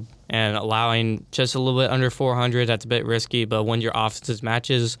yards and allowing just a little bit under 400. That's a bit risky, but when your offenses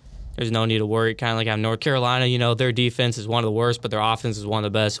matches, there's no need to worry. Kind of like how North Carolina, their defense is one of the worst, but their offense is one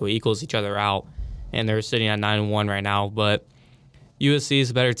of the best, so it equals each other out. And they're sitting at 9-1 right now, but USC is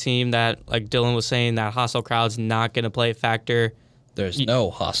a better team that, like Dylan was saying, that hostile crowd's not going to play a factor. There's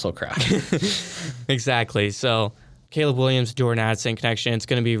no hostile crowd. Exactly. So Caleb Williams, Jordan Addison connection, it's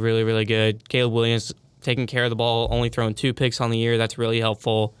going to be really, really good. Caleb Williams taking care of the ball, only throwing 2 picks on the year. That's really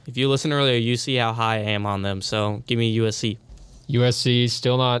helpful. If you listen earlier, you see how high I am on them. So give me USC. USC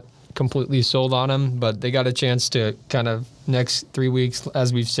still not completely sold on them, but they got a chance to kind of next 3 weeks,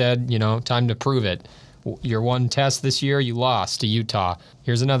 as we've said, time to prove it. Your one test this year, you lost to Utah.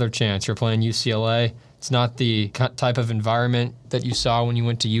 Here's another chance. You're playing UCLA. It's not the type of environment that you saw when you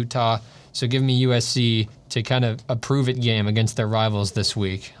went to Utah. So give me USC to kind of a prove-it game against their rivals this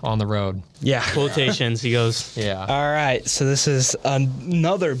week on the road. Yeah. Quotations, he goes. Yeah. All right, so this is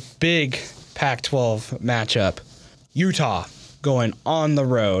another big Pac-12 matchup. Utah going on the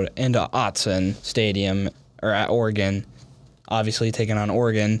road into Autzen Stadium, or at Oregon, obviously taking on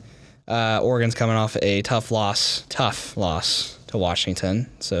Oregon. Oregon's coming off a tough loss to Washington.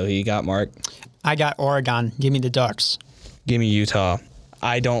 So who you got, Mark? I got Oregon. Give me the Ducks. Give me Utah.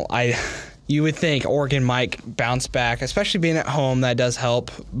 You would think Oregon might bounce back, especially being at home. That does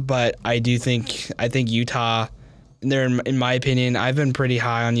help, but I think Utah. In my opinion, I've been pretty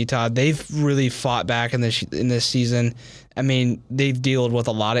high on Utah. They've really fought back in this season. I mean, they've dealt with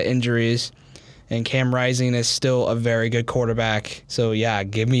a lot of injuries. And Cam Rising is still a very good quarterback. So, yeah,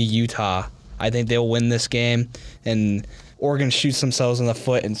 give me Utah. I think they'll win this game. And Oregon shoots themselves in the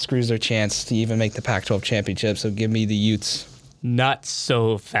foot and screws their chance to even make the Pac-12 championship. So, give me the Utes. Not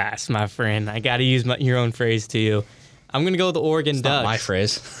so fast, my friend. I got to use your own phrase to you. I'm going to go with the Oregon Ducks. Not my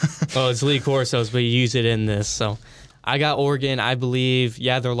phrase. Oh, it's Lee Corso's, but you use it in this. So I got Oregon. I believe,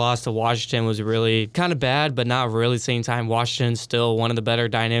 their loss to Washington was really kind of bad, but not really at the same time. Washington's still one of the better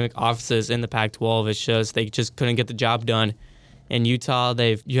dynamic offenses in the Pac-12. It's just they just couldn't get the job done. In Utah,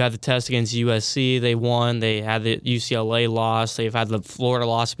 you had the test against USC. They won. They had the UCLA loss. They've had the Florida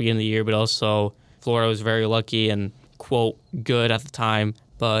loss at the beginning of the year, but also Florida was very lucky and, quote, good at the time.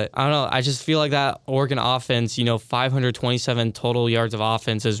 But I don't know. I just feel like that Oregon offense, 527 total yards of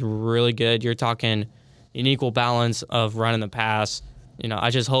offense is really good. You're talking an equal balance of run and the pass.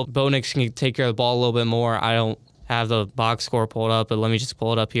 I just hope Bo Nix can take care of the ball a little bit more. I don't have the box score pulled up, but let me just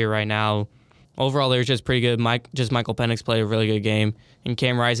pull it up here right now. Overall, they're just pretty good. Michael Penix played a really good game, and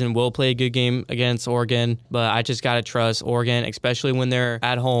Cam Rising will play a good game against Oregon, but I just got to trust Oregon, especially when they're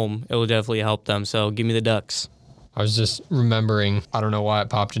at home. It will definitely help them, so give me the Ducks. I was just remembering, I don't know why it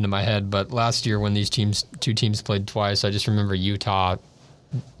popped into my head, but last year when these two teams played twice, I just remember Utah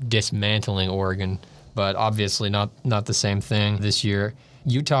dismantling Oregon, but obviously not the same thing this year.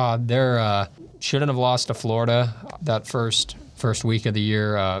 Utah, they shouldn't have lost to Florida that first week of the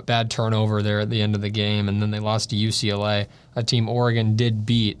year. Bad turnover there at the end of the game, and then they lost to UCLA, a team Oregon did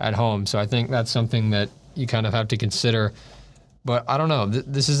beat at home. So I think that's something that you kind of have to consider. But I don't know.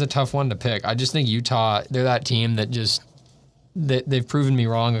 This is a tough one to pick. I just think Utah, they're that team that just they've proven me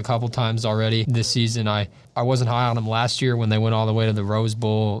wrong a couple times already this season. I wasn't high on them last year when they went all the way to the Rose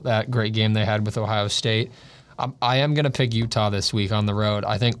Bowl, that great game they had with Ohio State. I am going to pick Utah this week on the road.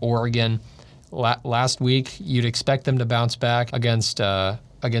 I think Oregon, last week, you'd expect them to bounce back against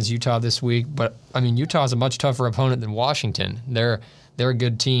Utah this week. But, I mean, Utah is a much tougher opponent than Washington. They're a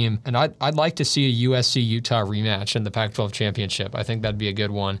good team, and I'd like to see a USC-Utah rematch in the Pac-12 championship. I think that'd be a good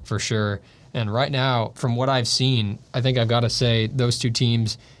one for sure. And right now, from what I've seen, I think I've got to say those two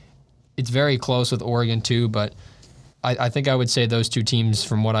teams, it's very close with Oregon too, but I think I would say those two teams,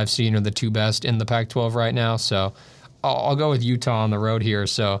 from what I've seen, are the two best in the Pac-12 right now. So I'll go with Utah on the road here.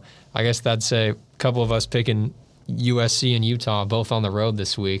 So I guess that's a couple of us picking USC and Utah both on the road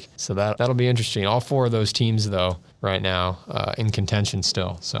this week. So that'll be interesting. All four of those teams, though, right now in contention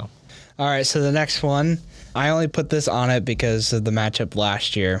still. So, all right, so the next one, I only put this on it because of the matchup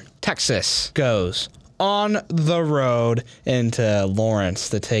last year. Texas goes on the road into Lawrence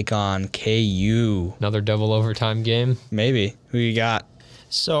to take on KU. Another double overtime game? Maybe. Who you got?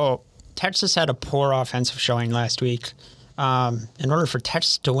 So Texas had a poor offensive showing last week. In order for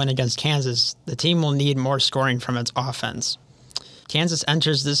Texas to win against Kansas, the team will need more scoring from its offense. Kansas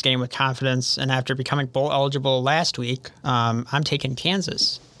enters this game with confidence, and after becoming bowl eligible last week, I'm taking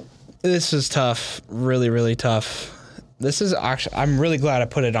Kansas. This is tough, really, really tough. This is actually, I'm really glad I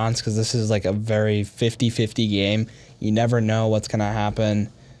put it on because this is like a very 50-50 game. You never know what's going to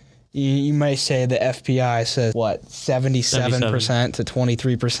happen. You may say the FPI says, 77% to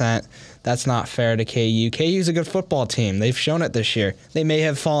 23%. That's not fair to KU. KU's a good football team. They've shown it this year. They may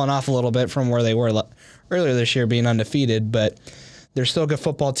have fallen off a little bit from where they were earlier this year being undefeated, but they're still a good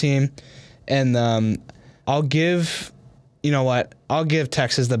football team. And I'll give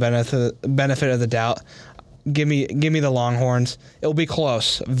Texas the benefit of the doubt. Give me the Longhorns. It'll be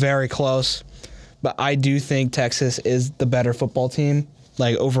close, very close. But I do think Texas is the better football team,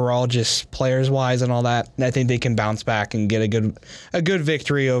 like overall, just players-wise and all that. And I think they can bounce back and get a good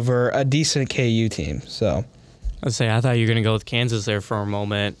victory over a decent KU team. So, I thought you were going to go with Kansas there for a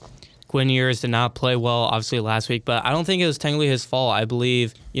moment. Quinn Ewers did not play well, obviously, last week, but I don't think it was technically his fault. I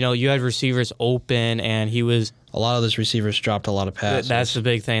believe, you had receivers open, and he was... A lot of those receivers dropped a lot of passes. That's the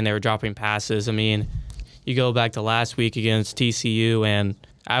big thing. They were dropping passes. I mean, you go back to last week against TCU, and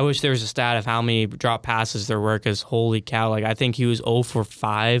I wish there was a stat of how many drop passes there were, because holy cow, like I think he was 0 for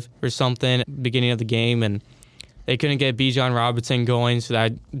 5 or something beginning of the game, and they couldn't get Bijan Robinson going, so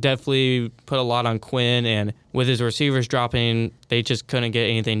that definitely put a lot on Quinn, and with his receivers dropping, they just couldn't get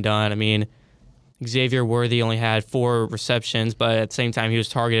anything done. I mean, Xavier Worthy only had 4 receptions, but at the same time, he was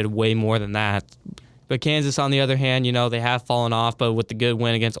targeted way more than that. But Kansas, on the other hand, they have fallen off, but with the good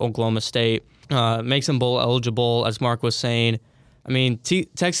win against Oklahoma State, makes them bowl eligible, as Mark was saying. I mean,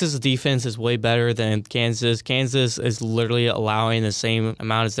 Texas' defense is way better than Kansas. Kansas is literally allowing the same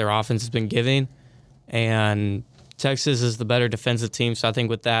amount as their offense has been giving, and Texas is the better defensive team. So I think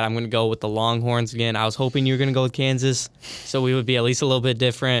with that, I'm going to go with the Longhorns again. I was hoping you were going to go with Kansas, so we would be at least a little bit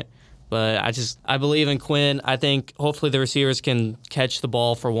different. But I believe in Quinn. I think hopefully the receivers can catch the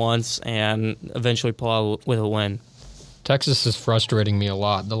ball for once and eventually pull out with a win. Texas is frustrating me a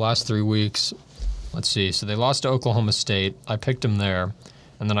lot. The last 3 weeks, let's see. So they lost to Oklahoma State. I picked them there.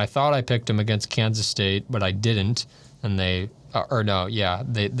 And then I thought I picked them against Kansas State, but I didn't. And they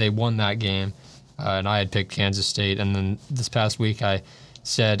won that game. And I had picked Kansas State. And then this past week I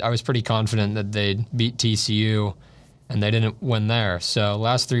said I was pretty confident that they'd beat TCU, and they didn't win there. So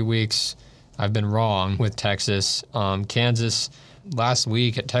last 3 weeks I've been wrong with Texas. Kansas, last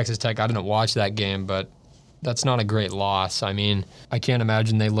week at Texas Tech, I didn't watch that game, but that's not a great loss. I mean, I can't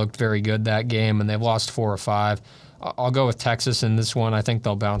imagine they looked very good that game, and they've lost 4 or 5. I'll go with Texas in this one. I think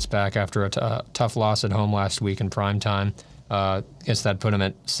they'll bounce back after a tough loss at home last week in primetime. I guess that put them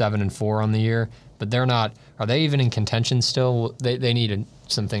at 7-4 on the year. But they're not. Are they even in contention still? They needed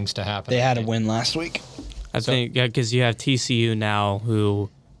some things to happen. They had a win last week. I think, because you have TCU now, who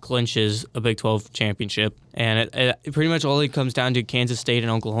clinches a Big 12 championship. And it pretty much only comes down to Kansas State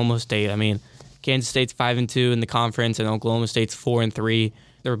and Oklahoma State. I mean, Kansas State's 5-2 in the conference, and Oklahoma State's 4-3.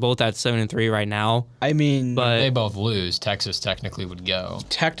 They're both at 7-3 right now. I mean, but they both lose. Texas technically would go.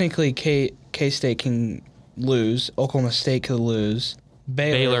 Technically, K-State can lose. Oklahoma State could lose.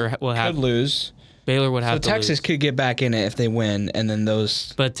 Baylor could lose. Baylor would have to Texas lose. could get back in it if they win, and then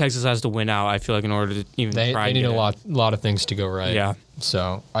those... But Texas has to win out, I feel like, in order to even try they need a lot of things to go right. Yeah.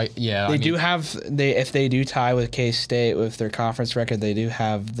 So, if they do tie with K-State with their conference record, they do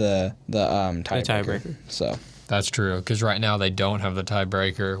have the tiebreaker. So that's true, because right now they don't have the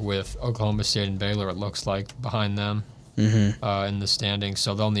tiebreaker with Oklahoma State and Baylor, it looks like, behind them in the standings.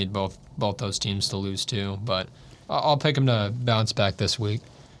 So they'll need both those teams to lose too. But I'll pick them to bounce back this week.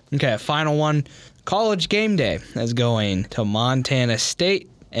 Okay, final one. College game day is going to Montana State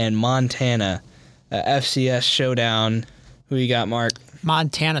and Montana. FCS showdown. Who you got, Mark?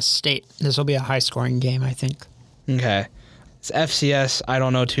 Montana State. This will be a high-scoring game, I think. Okay. It's FCS. I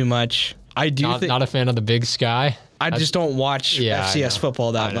don't know too much. Not a fan of the Big Sky. I just don't watch FCS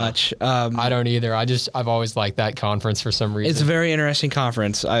football that much. I don't either. I've always liked that conference for some reason. It's a very interesting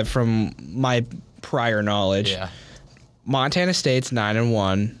conference from my prior knowledge. Yeah. Montana State's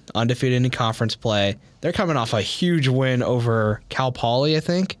 9-1, undefeated in conference play. They're coming off a huge win over Cal Poly, I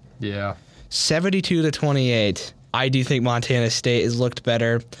think. Yeah. 72-28. I do think Montana State has looked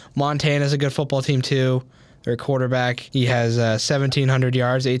better. Montana's a good football team too. Their quarterback, he has 1,700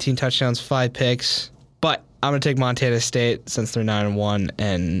 yards, 18 touchdowns, 5 picks. But I'm going to take Montana State since they're 9-1,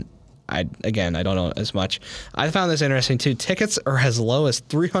 and I don't know as much. I found this interesting too. Tickets are as low as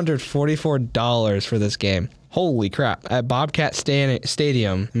 $344 for this game. Holy crap. At Bobcat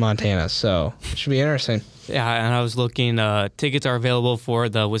Stadium in Montana. So it should be interesting. Yeah, and I was looking. Tickets are available for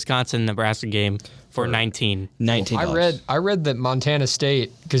the Wisconsin-Nebraska game for $19. I read that Montana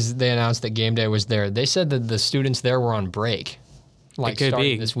State, because they announced that game day was there, they said that the students there were on break. like could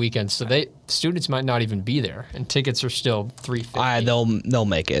starting be this weekend. So students might not even be there, and tickets are still $350. They'll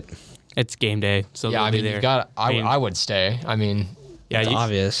make it. It's game day, so Yeah, they'll I be mean, there. you got. I would stay. I mean, Yeah, It's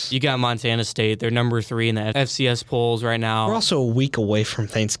obvious. You got Montana State. They're number 3 in the FCS polls right now. We're also a week away from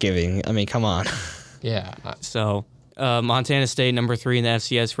Thanksgiving. I mean, come on. yeah. So Montana State number 3 in the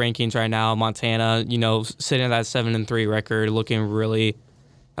FCS rankings right now. Montana, sitting at that 7-3 record, looking really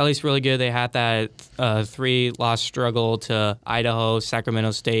good. They had that 3-loss struggle to Idaho,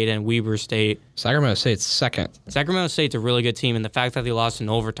 Sacramento State, and Weber State. Sacramento State's second. Sacramento State's a really good team, and the fact that they lost in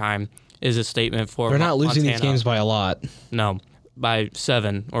overtime is a statement for They're not losing Montana. these games by a lot. No, by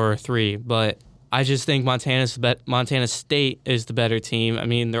 7 or 3, but I just think Montana State is the better team. I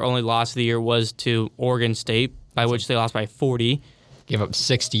mean, their only loss of the year was to Oregon State, by which they lost by 40. Give up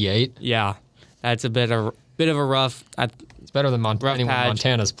 68. Yeah, that's a bit of a rough. It's better than anyone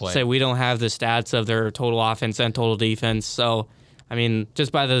Montana's played. Say we don't have the stats of their total offense and total defense. So, I mean,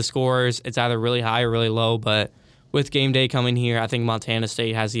 just by the scores, it's either really high or really low. But with game day coming here, I think Montana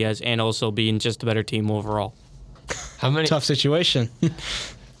State has the edge, and also being just a better team overall. How many? Tough situation.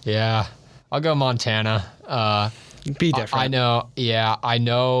 Yeah, I'll go Montana. Be different. I know. Yeah, I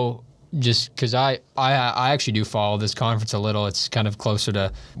know. Just because I actually do follow this conference a little. It's kind of closer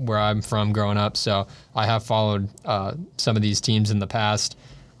to where I'm from growing up, so I have followed some of these teams in the past,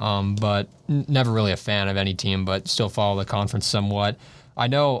 but never really a fan of any team, but still follow the conference somewhat. I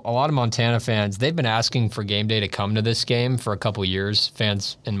know a lot of Montana fans, they've been asking for game day to come to this game for a couple years,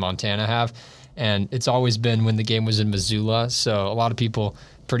 fans in Montana have, and it's always been when the game was in Missoula, so a lot of people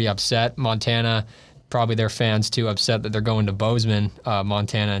pretty upset. Montana, probably their fans too, upset that they're going to Bozeman,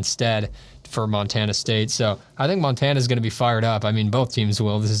 Montana instead for Montana State. So I think Montana's going to be fired up. I mean, both teams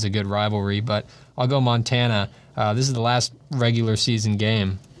will. This is a good rivalry, but I'll go Montana. This is the last regular season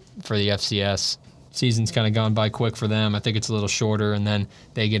game for the FCS. Season's kind of gone by quick for them. I think it's a little shorter, and then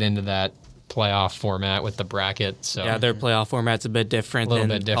they get into that playoff format with the bracket. So yeah, their playoff format's a bit different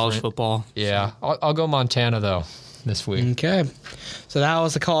than college football. Yeah, I'll go Montana, though, this week. Okay. So that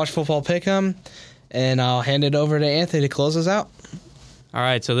was the college football pick'em. And I'll hand it over to Anthony to close us out. All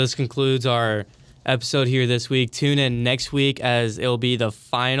right, so this concludes our episode here this week. Tune in next week as it'll be the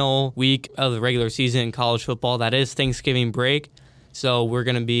final week of the regular season in college football. That is Thanksgiving break. So we're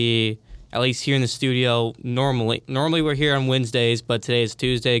going to be, at least here in the studio, normally we're here on Wednesdays, but today is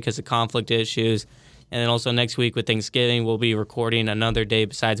Tuesday because of conflict issues. And then also next week with Thanksgiving, we'll be recording another day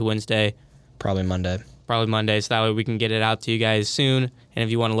besides Wednesday. Probably Monday, so that way we can get it out to you guys soon. And if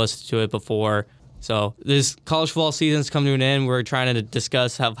you want to listen to it before. So this college football season's come to an end. We're trying to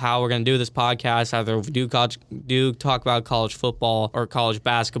discuss how we're going to do this podcast. Either we do talk about college football or college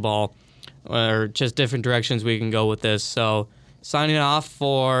basketball, or just different directions we can go with this. So signing off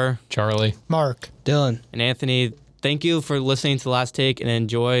for Charlie, Mark, Dylan, and Anthony. Thank you for listening to The Last Take, and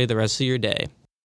enjoy the rest of your day.